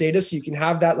guest data so you can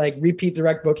have that like repeat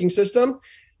direct booking system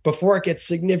before it gets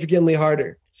significantly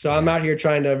harder. So I'm out here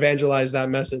trying to evangelize that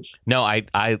message. No, I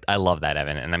love that,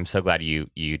 Evan. And I'm so glad you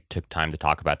took time to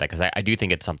talk about that, because I do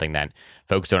think it's something that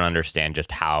folks don't understand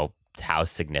just how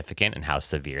significant and how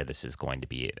severe this is going to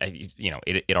be.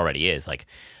 It already is. Like,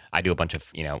 I do a bunch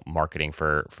of, marketing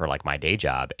for like my day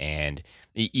job, and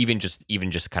even just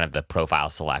kind of the profile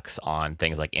selects on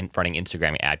things like running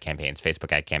Instagram ad campaigns,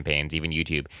 Facebook ad campaigns, even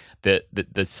YouTube,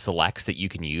 the selects that you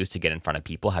can use to get in front of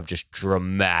people have just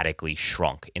dramatically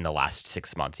shrunk in the last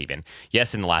 6 months. Even,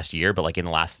 yes, in the last year, but like in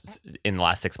the last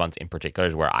 6 months in particular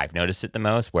is where I've noticed it the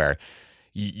most, where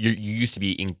you used to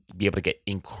be able to get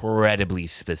incredibly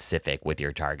specific with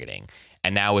your targeting.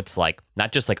 And now it's like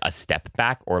not just like a step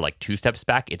back or like 2 steps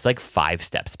back, it's like 5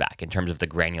 steps back in terms of the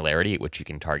granularity at which you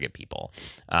can target people.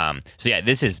 So yeah,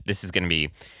 this is going to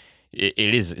be,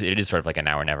 it is sort of like a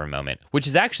now or never moment, which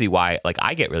is actually why like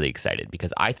I get really excited,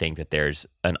 because I think that there's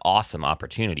an awesome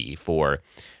opportunity for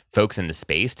folks in the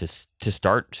space to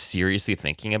start seriously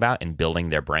thinking about and building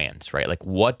their brands, right? Like,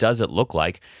 what does it look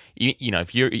like?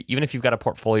 If you've got a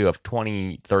portfolio of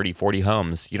 20, 30, 40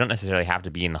 homes, you don't necessarily have to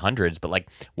be in the hundreds, but like,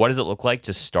 what does it look like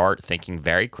to start thinking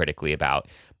very critically about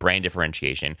brand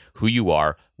differentiation, who you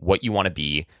are, what you want to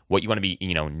be,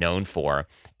 known for,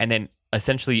 and then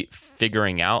essentially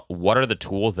figuring out what are the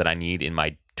tools that I need in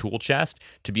my tool chest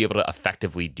to be able to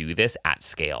effectively do this at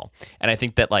scale. And I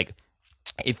think that like,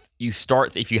 if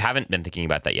you haven't been thinking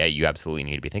about that yet, you absolutely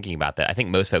need to be thinking about that. I think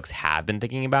most folks have been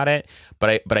thinking about it,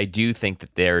 but I do think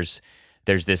that there's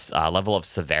this level of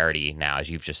severity now, as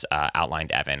you've just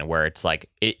outlined, Evan, where it's like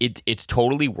it's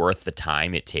totally worth the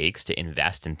time it takes to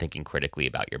invest in thinking critically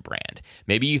about your brand.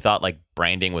 Maybe you thought like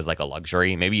branding was like a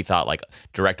luxury. Maybe you thought like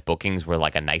direct bookings were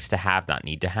like a nice to have, not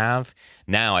need to have.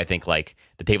 Now I think like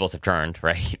the tables have turned,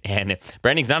 right? And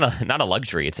branding's not a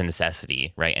luxury, it's a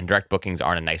necessity, right? And direct bookings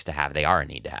aren't a nice to have, they are a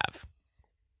need to have.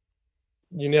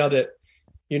 You nailed it.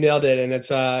 And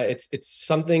it's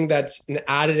something that's an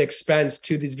added expense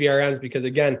to these VRMs, because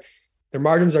again, their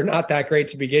margins are not that great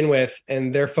to begin with,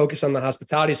 and they're focused on the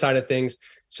hospitality side of things.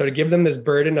 So to give them this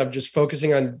burden of just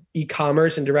focusing on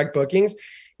e-commerce and direct bookings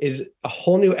is a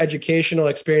whole new educational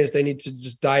experience they need to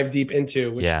just dive deep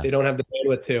into, which they don't have the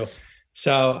bandwidth to.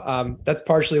 So that's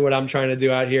partially what I'm trying to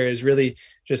do out here, is really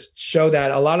just show that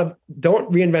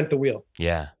don't reinvent the wheel.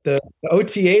 Yeah. The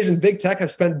OTAs and big tech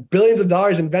have spent billions of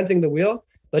dollars inventing the wheel.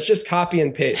 Let's just copy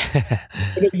and paste.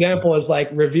 An example is like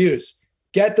reviews.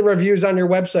 Get the reviews on your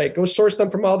website. Go source them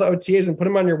from all the OTAs and put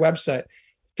them on your website.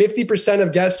 50%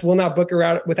 of guests will not book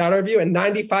without a review, and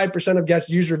 95% of guests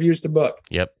use reviews to book.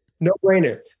 Yep. No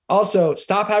brainer. Also,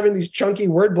 stop having these chunky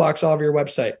word blocks all over your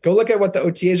website. Go look at what the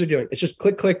OTAs are doing. It's just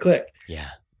click, click, click. Yeah.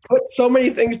 Put so many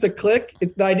things to click.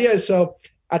 The idea is, so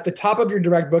at the top of your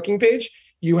direct booking page,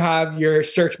 you have your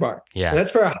search bar. Yeah. And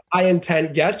that's for a high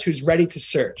intent guest who's ready to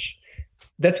search.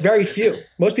 That's very few.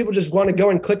 Most people just want to go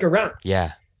and click around.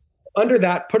 Yeah. Under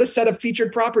that, put a set of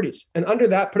featured properties. And under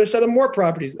that, put a set of more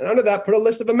properties. And under that, put a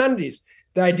list of amenities.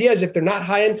 The idea is, if they're not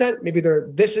high intent, maybe they're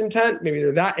this intent, maybe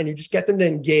they're that, and you just get them to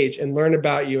engage and learn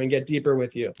about you and get deeper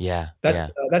with you. Yeah.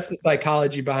 That's the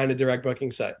psychology behind a direct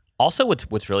booking site. Also,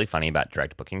 what's really funny about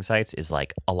direct booking sites is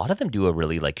like a lot of them do a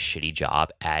really like shitty job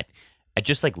at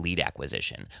just like lead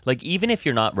acquisition. Like, even if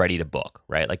you're not ready to book,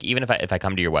 right? Like, even if I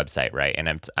come to your website, right,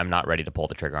 and I'm not ready to pull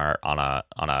the trigger on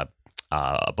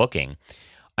a booking,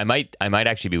 I might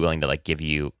actually be willing to like give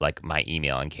you like my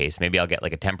email in case maybe I'll get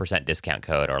like a 10% discount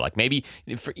code, or like maybe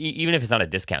even if it's not a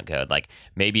discount code, like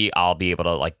maybe I'll be able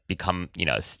to like become,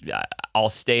 I'll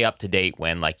stay up to date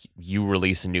when like you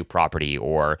release a new property,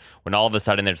 or when all of a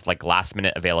sudden there's like last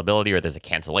minute availability, or there's a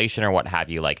cancellation or what have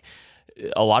you. Like,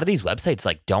 a lot of these websites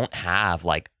like don't have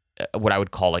like what I would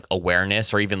call like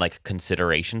awareness or even like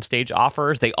consideration stage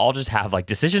offers. They all just have like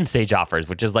decision stage offers,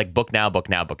 which is like book now, book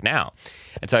now, book now.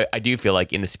 And so I do feel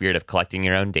like, in the spirit of collecting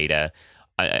your own data,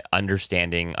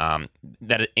 understanding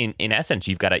that in essence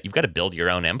you've got to build your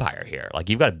own empire here. Like,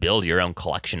 you've got to build your own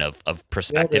collection of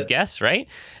prospective guests, right?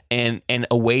 And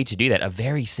a way to do that, a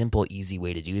very simple, easy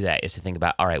way to do that, is to think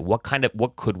about, all right, what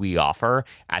could we offer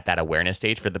at that awareness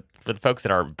stage for the folks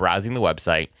that are browsing the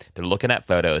website, they're looking at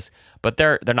photos, but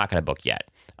they're not going to book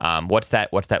yet. What's that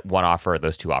one offer or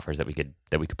those two offers that we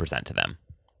could present to them?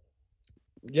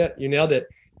 Yeah, you nailed it.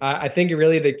 I think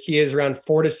really the key is around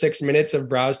 4 to 6 minutes of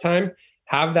browse time.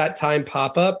 Have that time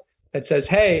pop up that says,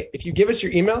 hey, if you give us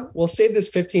your email, we'll save this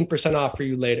 15% off for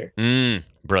you later.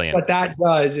 Brilliant. What that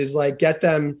does is like get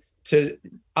them to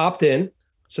opt in.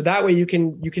 So that way you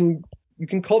can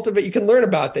cultivate, you can learn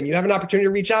about them. You have an opportunity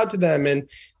to reach out to them. And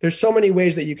there's so many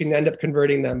ways that you can end up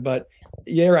converting them. But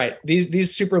you're right.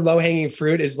 These super low hanging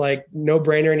fruit is like no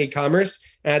brainer in e-commerce.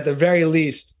 And at the very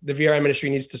least, the VRM industry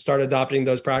needs to start adopting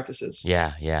those practices.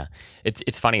 Yeah.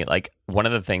 It's funny. Like, one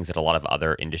of the things that a lot of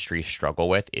other industries struggle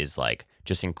with is like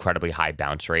just incredibly high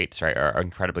bounce rates, right, or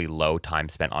incredibly low time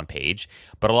spent on page.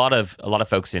 But a lot of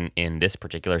folks in this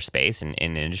particular space in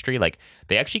industry, like,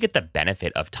 they actually get the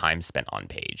benefit of time spent on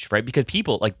page, right? Because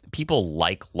people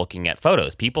like looking at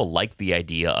photos. People like the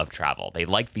idea of travel. They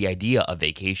like the idea of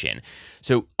vacation.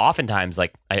 So oftentimes,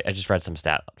 like, I just read some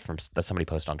stat that somebody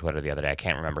posted on Twitter the other day. I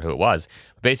can't remember who it was.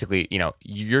 But basically,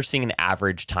 you're seeing an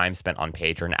average time spent on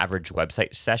page or an average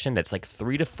website session that's like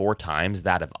 3 to 4 times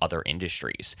that of other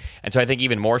industries. And so I think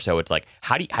even more so, it's like,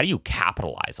 how do you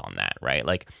capitalize on that, right?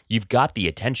 Like, you've got the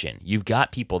attention, you've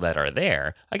got people that are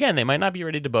there. Again, they might not be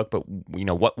ready to book, but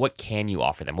what can you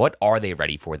offer them? What are they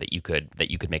ready for that you could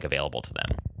make available to them?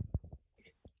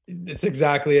 That's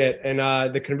exactly it. And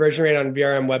the conversion rate on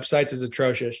VRM websites is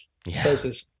atrocious. Yeah.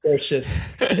 Atrocious.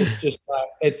 It's just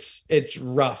it's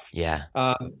rough. Yeah.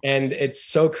 And it's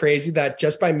so crazy that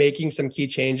just by making some key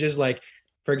changes, like,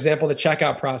 for example, the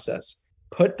checkout process,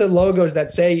 put the logos that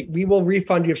say we will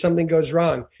refund you if something goes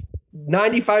wrong.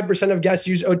 95% of guests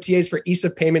use OTAs for ease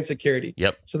of payment security.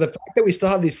 Yep. So the fact that we still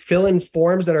have these fill-in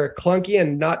forms that are clunky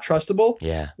and not trustable,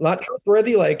 not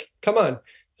trustworthy, like, come on.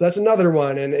 So that's another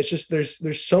one. And it's just,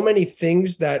 there's so many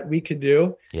things that we could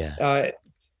do. Yeah.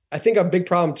 I think a big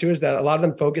problem too is that a lot of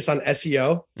them focus on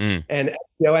SEO, and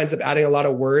SEO ends up adding a lot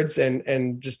of words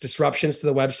and just disruptions to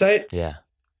the website. Yeah.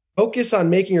 Focus on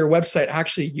making your website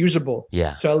actually usable.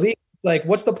 Yeah. So at least, like,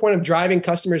 what's the point of driving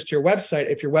customers to your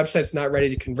website if your website's not ready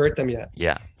to convert them yet?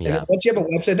 Yeah. And once you have a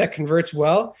website that converts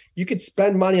well, you could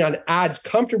spend money on ads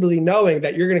comfortably knowing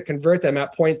that you're going to convert them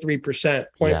at 0.3%,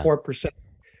 0.4%.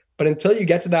 But until you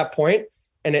get to that point,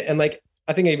 and like,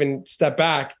 I think I even step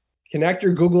back, connect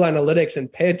your Google Analytics and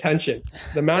pay attention.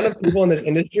 The amount of people in this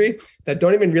industry that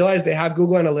don't even realize they have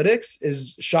Google Analytics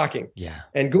is shocking. Yeah.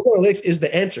 And Google Analytics is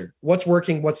the answer. What's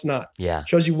working, what's not. Yeah.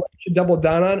 Shows you what you should double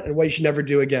down on and what you should never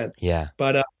do again. Yeah.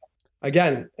 But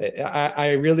again,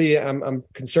 I really I'm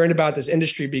concerned about this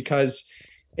industry because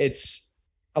it's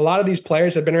a lot of these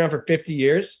players have been around for 50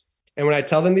 years. And when I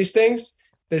tell them these things,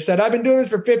 They said, I've been doing this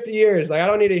for 50 years. Like, I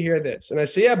don't need to hear this. And I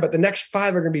say, yeah, but the next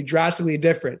 5 are going to be drastically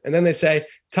different. And then they say,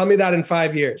 tell me that in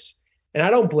 5 years. And I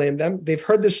don't blame them. They've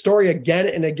heard this story again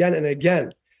and again and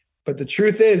again. But the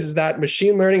truth is that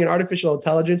machine learning and artificial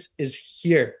intelligence is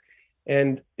here.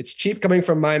 And it's cheap coming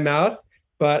from my mouth.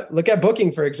 But look at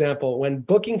Booking, for example. When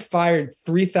Booking fired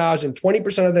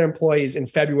 20% of their employees in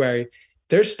February,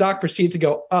 their stock proceeded to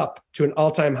go up to an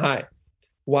all-time high.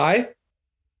 Why?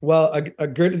 Well, a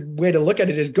good way to look at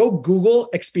it is go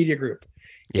Google Expedia Group.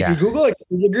 Yeah. If you Google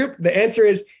Expedia Group, the answer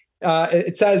is,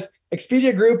 it says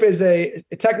Expedia Group is a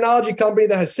technology company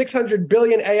that has 600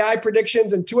 billion AI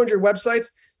predictions and 200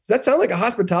 websites. Does that sound like a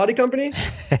hospitality company?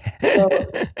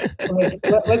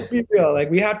 Let's be real. Like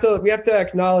we have to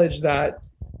acknowledge that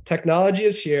technology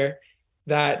is here,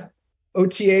 that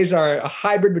OTAs are a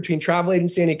hybrid between travel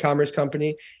agency and e-commerce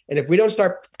company. And if we don't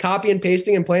start copy and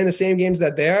pasting and playing the same games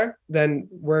that they are, then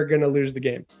we're going to lose the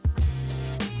game.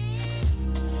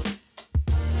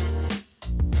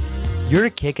 You're a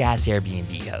kick-ass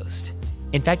Airbnb host.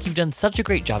 In fact, you've done such a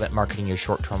great job at marketing your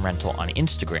short-term rental on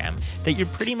Instagram that you're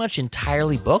pretty much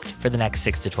entirely booked for the next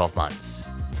 6 to 12 months.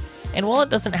 And while it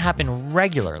doesn't happen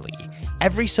regularly,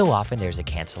 every so often there's a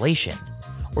cancellation,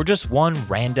 or just one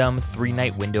random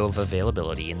 3-night window of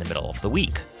availability in the middle of the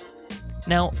week.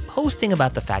 Now, posting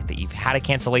about the fact that you've had a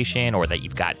cancellation or that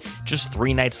you've got just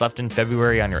 3 nights left in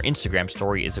February on your Instagram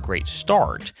story is a great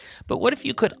start, but what if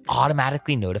you could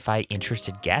automatically notify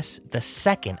interested guests the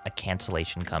second a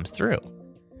cancellation comes through?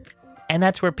 And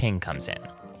that's where Ping comes in.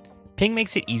 Ping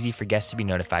makes it easy for guests to be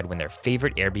notified when their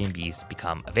favorite Airbnbs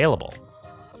become available.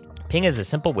 Ping is a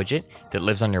simple widget that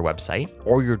lives on your website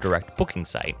or your direct booking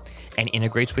site and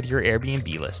integrates with your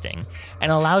Airbnb listing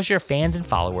and allows your fans and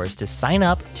followers to sign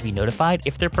up to be notified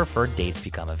if their preferred dates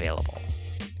become available.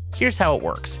 Here's how it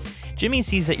works. Jimmy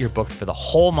sees that you're booked for the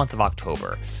whole month of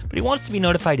October, but he wants to be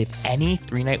notified if any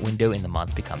 3-night window in the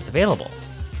month becomes available.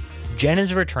 Jen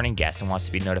is a returning guest and wants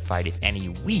to be notified if any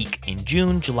week in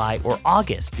June, July, or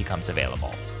August becomes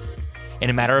available. In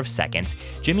a matter of seconds,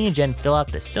 Jimmy and Jen fill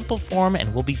out this simple form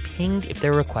and will be pinged if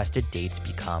their requested dates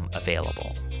become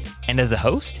available. And as a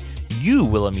host, you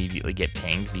will immediately get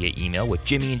pinged via email with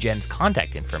Jimmy and Jen's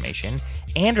contact information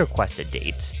and requested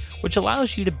dates, which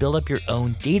allows you to build up your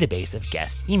own database of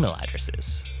guest email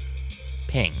addresses.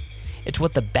 Ping. It's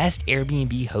what the best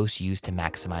Airbnb hosts use to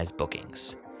maximize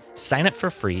bookings. Sign up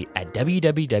for free at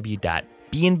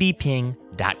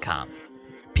www.bnbping.com.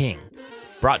 Ping.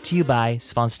 Brought to you by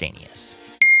Spontaneous.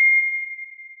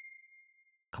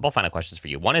 Couple final questions for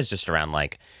you. One is just around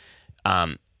like,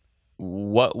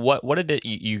 what did it?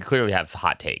 You clearly have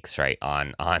hot takes, right,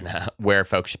 on where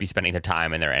folks should be spending their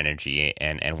time and their energy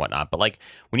and whatnot. But like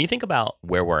when you think about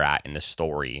where we're at in the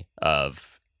story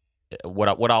of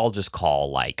what I'll just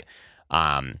call like,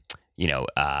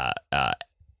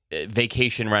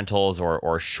 vacation rentals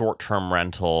or short-term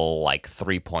rental like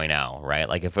 3.0, right?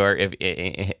 Like if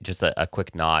just a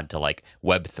quick nod to like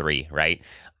Web3, right?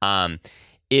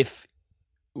 If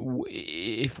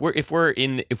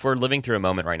we're living through a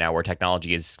moment right now where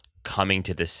technology is coming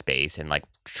to this space and like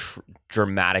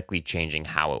dramatically changing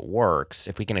how it works,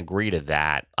 if we can agree to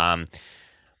that,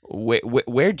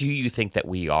 where do you think that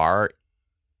we are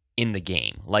in the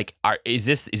game? Like, is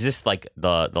this like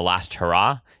the last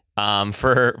hurrah?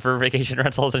 For vacation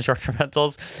rentals and short-term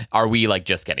rentals? Are we like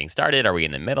just getting started? Are we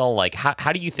in the middle? Like,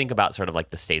 how do you think about sort of like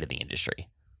the state of the industry?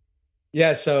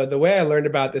 Yeah, so the way I learned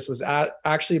about this was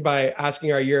actually by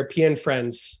asking our European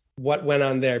friends what went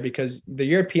on there, because the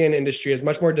European industry is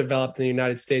much more developed than the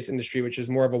United States industry, which is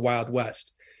more of a Wild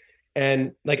West.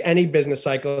 And like any business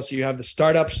cycle, so you have the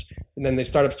startups, and then the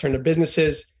startups turn to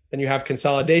businesses, then you have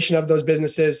consolidation of those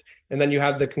businesses, and then you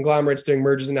have the conglomerates doing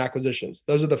mergers and acquisitions.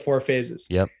 Those are the 4 phases.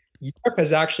 Yep. Europe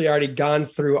has actually already gone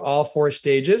through all 4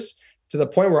 stages to the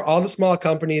point where all the small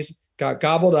companies got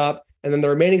gobbled up, and then the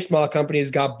remaining small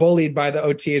companies got bullied by the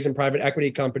OTAs and private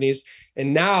equity companies.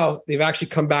 And now they've actually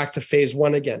come back to phase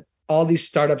 1 again. All these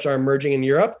startups are emerging in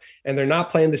Europe, and they're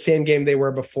not playing the same game they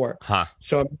were before.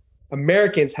 So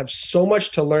Americans have so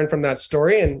much to learn from that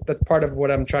story, and that's part of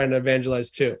what I'm trying to evangelize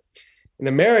too. In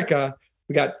America,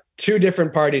 we got 2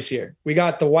 different parties here. We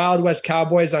got the Wild West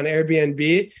cowboys on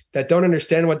Airbnb that don't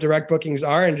understand what direct bookings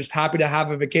are and just happy to have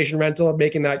a vacation rental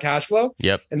making that cash flow.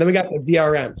 Yep. And then we got the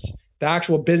VRMs, the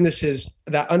actual businesses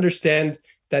that understand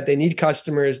that they need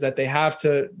customers, that they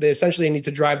essentially need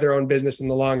to drive their own business in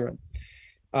the long run.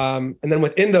 And then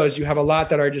within those, you have a lot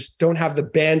that are just don't have the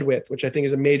bandwidth, which I think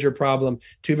is a major problem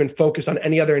to even focus on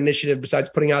any other initiative besides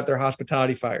putting out their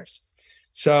hospitality fires.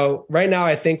 So right now,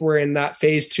 I think we're in that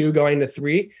phase 2 going to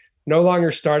 3. no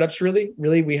longer startups. Really,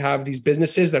 we have these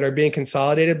businesses that are being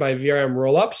consolidated by VRM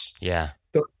rollups. Yeah.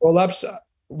 The rollups,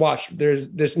 watch. There's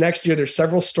this next year. There's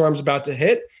several storms about to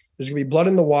hit. There's going to be blood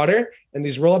in the water, and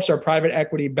these rollups are private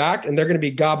equity backed, and they're going to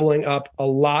be gobbling up a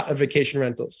lot of vacation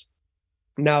rentals.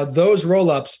 Now, those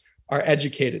rollups are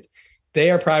educated.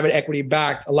 They are private equity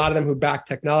backed, a lot of them who back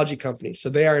technology companies. So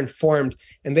they are informed,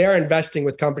 and they are investing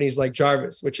with companies like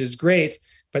Jarvis, which is great.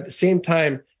 But at the same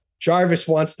time, Jarvis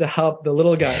wants to help the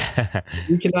little guys.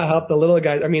 We cannot help the little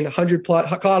guys. I mean, 100 plus,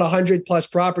 call it 100 plus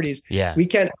properties. Yeah. We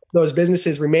can't help those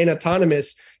businesses remain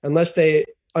autonomous unless they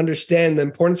understand the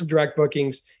importance of direct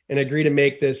bookings and agree to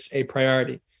make this a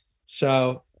priority.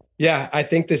 So yeah, I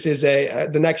think this is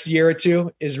the next year or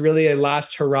two is really a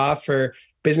last hurrah for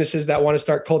businesses that want to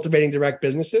start cultivating direct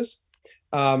businesses.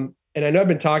 And I know I've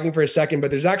been talking for a second, but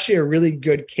there's actually a really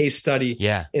good case study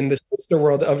in the sister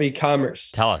world of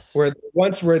e-commerce. Tell us. Where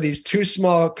once were these two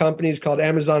small companies called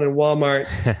Amazon and Walmart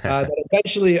that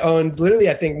eventually owned literally,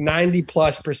 I think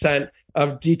 90+%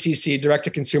 of DTC, direct to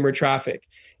consumer traffic.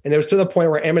 And it was to the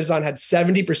point where Amazon had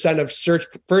 70% of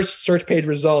first search page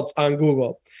results on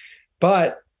Google.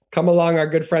 But come along our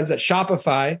good friends at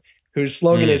Shopify, whose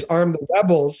slogan is Arm the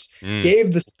Rebels,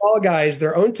 gave the small guys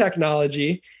their own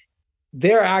technology.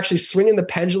 They're actually swinging the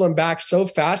pendulum back so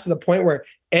fast to the point where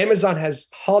Amazon has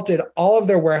halted all of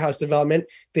their warehouse development.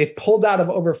 They've pulled out of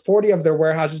over 40 of their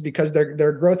warehouses because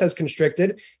their growth has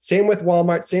constricted. Same with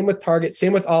Walmart, same with Target,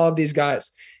 same with all of these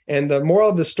guys. And the moral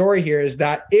of the story here is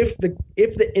that if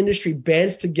the industry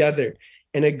bands together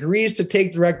and agrees to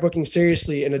take direct booking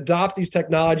seriously and adopt these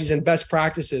technologies and best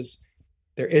practices,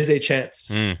 there is a chance.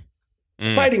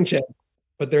 Fighting chance,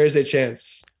 but there is a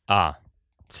chance.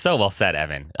 So well said,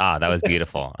 Evan. That was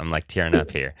beautiful. I'm like tearing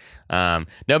up here. No,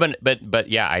 but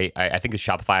yeah, I think the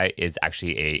Shopify is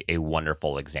actually a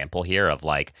wonderful example here of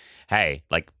like, hey,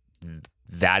 like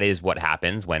that is what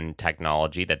happens when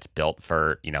technology that's built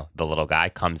for, the little guy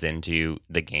comes into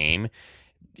the game.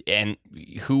 And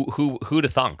who to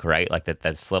thunk, right? Like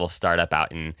that's little startup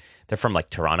they're from like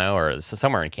Toronto or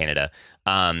somewhere in Canada,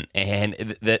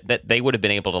 and that they would have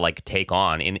been able to like take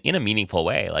on in a meaningful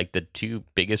way, like the two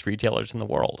biggest retailers in the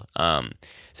world.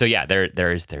 So yeah,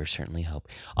 there's certainly hope.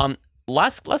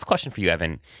 Last question for you,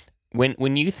 Evan.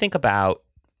 When you think about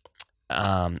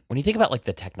like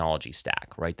the technology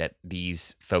stack, right, that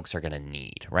these folks are going to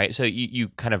need, right? So you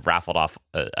kind of raffled off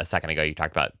a second ago. You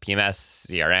talked about PMS,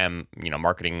 CRM,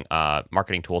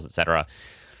 marketing tools, et cetera.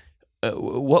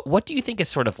 What do you think is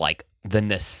sort of like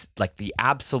the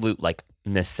absolute like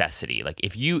necessity? Like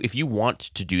if you want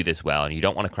to do this well and you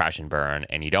don't want to crash and burn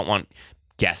and you don't want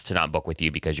guests to not book with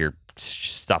you because your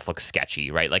stuff looks sketchy,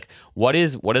 right? Like what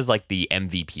is like the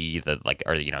MVP,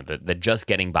 the just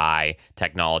getting by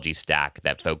technology stack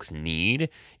that folks need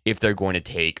if they're going to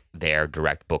take their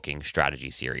direct booking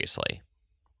strategy seriously?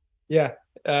 Yeah.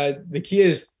 The key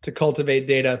is to cultivate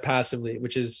data passively,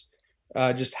 which is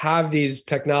just have these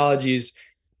technologies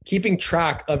keeping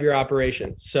track of your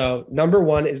operation. So number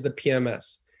one is the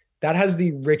PMS. That has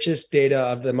the richest data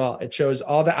of them all. It shows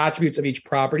all the attributes of each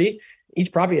property.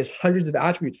 Each property has hundreds of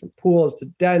attributes, from pools to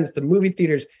dens to movie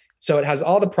theaters. So it has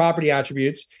all the property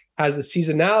attributes, has the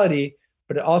seasonality,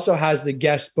 but it also has the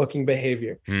guest booking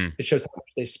behavior. It shows how much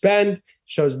they spend,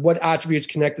 shows what attributes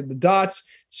connected the dots.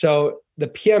 So the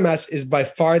PMS is by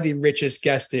far the richest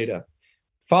guest data.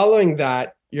 Following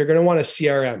that, you're going to want a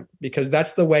CRM because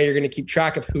that's the way you're going to keep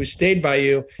track of who stayed by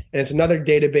you. And it's another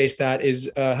database that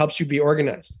helps you be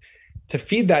organized. To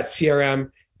feed that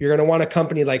CRM, you're going to want a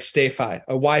company like StayFi,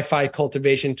 a Wi-Fi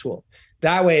cultivation tool.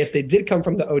 That way, if they did come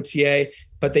from the OTA,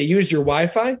 but they used your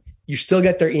Wi-Fi, you still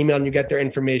get their email and you get their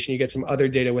information. You get some other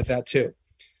data with that too.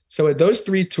 So with those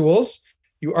three tools,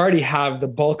 you already have the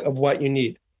bulk of what you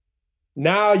need.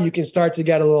 Now you can start to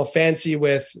get a little fancy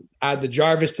with add the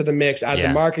Jarvis to the mix, add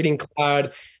the marketing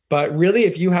cloud. But really,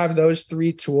 if you have those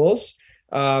three tools,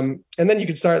 and then you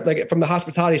can start like from the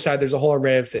hospitality side, there's a whole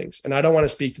array of things. And I don't want to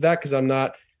speak to that because I'm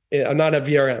not a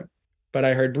VRM, but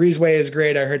I heard Breezeway is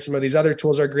great. I heard some of these other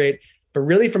tools are great, but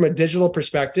really from a digital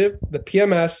perspective, the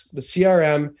PMS, the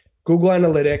CRM, Google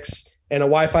Analytics, and a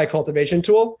Wi-Fi cultivation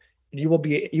tool, you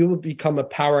will become a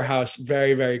powerhouse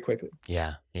very, very quickly.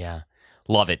 Yeah.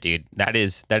 Love it, dude. That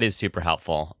is super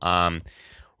helpful.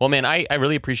 Well, man, I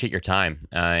really appreciate your time.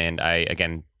 And I,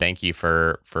 again, thank you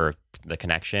for the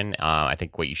connection. I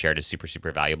think what you shared is super,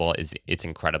 super valuable. It's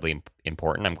incredibly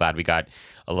important. I'm glad we got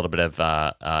a little bit of,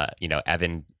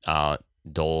 Evan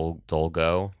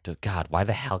Dolgo. God, why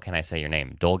the hell can I say your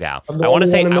name? Dolgau. I want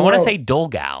to say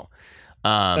Dolgau.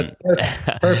 That's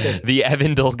perfect. The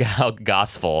Evendel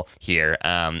Gospel here,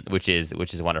 which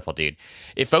is wonderful, dude.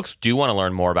 If folks do want to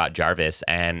learn more about Jarvis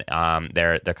and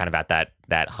they're kind of at that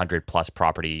 100+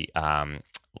 property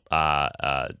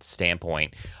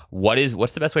standpoint,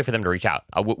 what's the best way for them to reach out?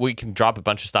 We can drop a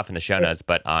bunch of stuff in the show notes,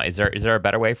 but is there a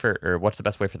better way or what's the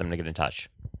best way for them to get in touch?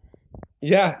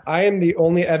 Yeah, I am the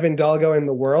only Evan Dalgo in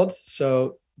the world.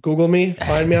 So Google me,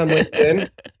 find me on LinkedIn,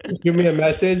 give me a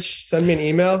message, send me an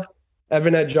email,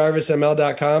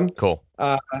 evan@jarvisml.com. Cool.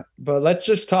 But let's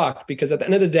just talk, because at the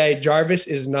end of the day, Jarvis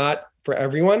is not for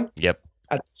everyone. Yep.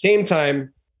 At the same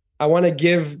time, I want to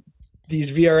give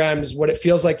these VRMs what it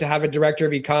feels like to have a director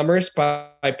of e-commerce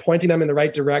by pointing them in the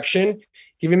right direction,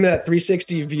 giving them that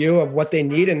 360 view of what they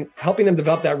need and helping them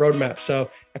develop that roadmap. So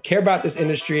I care about this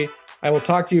industry. I will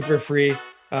talk to you for free.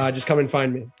 Just come and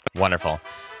find me. Wonderful.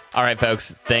 All right,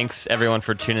 folks. Thanks everyone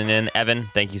for tuning in. Evan,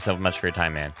 thank you so much for your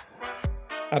time, man.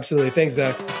 Absolutely. Thanks,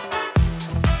 Zach.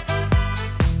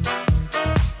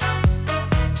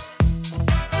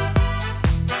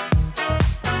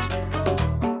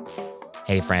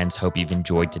 Hey friends, hope you've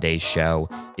enjoyed today's show.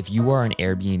 If you are an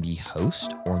Airbnb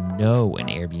host or know an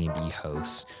Airbnb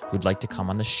host who'd like to come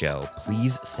on the show,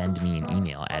 please send me an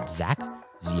email at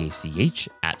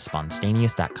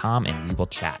zach@spontaneous.com and we will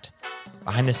chat.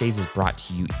 Behind the Stays is brought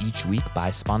to you each week by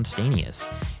Spontaneous,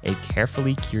 a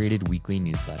carefully curated weekly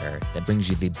newsletter that brings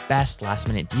you the best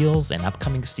last-minute deals and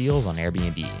upcoming steals on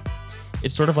Airbnb.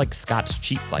 It's sort of like Scott's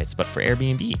Cheap Flights, but for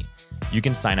Airbnb. You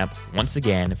can sign up once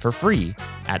again for free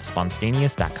at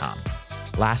spontaneous.com.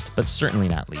 Last but certainly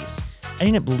not least, I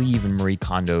didn't believe in Marie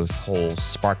Kondo's whole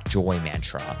spark joy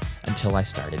mantra until I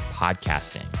started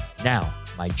podcasting. Now,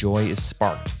 my joy is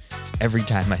sparked every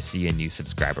time I see a new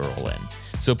subscriber roll in.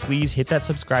 So please hit that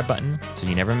subscribe button so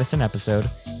you never miss an episode,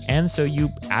 and so you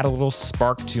add a little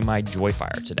spark to my joy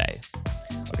fire today.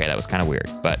 Okay, that was kind of weird,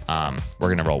 but we're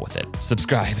going to roll with it.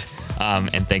 Subscribe,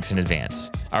 and thanks in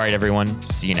advance. All right, everyone,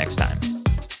 see you next time.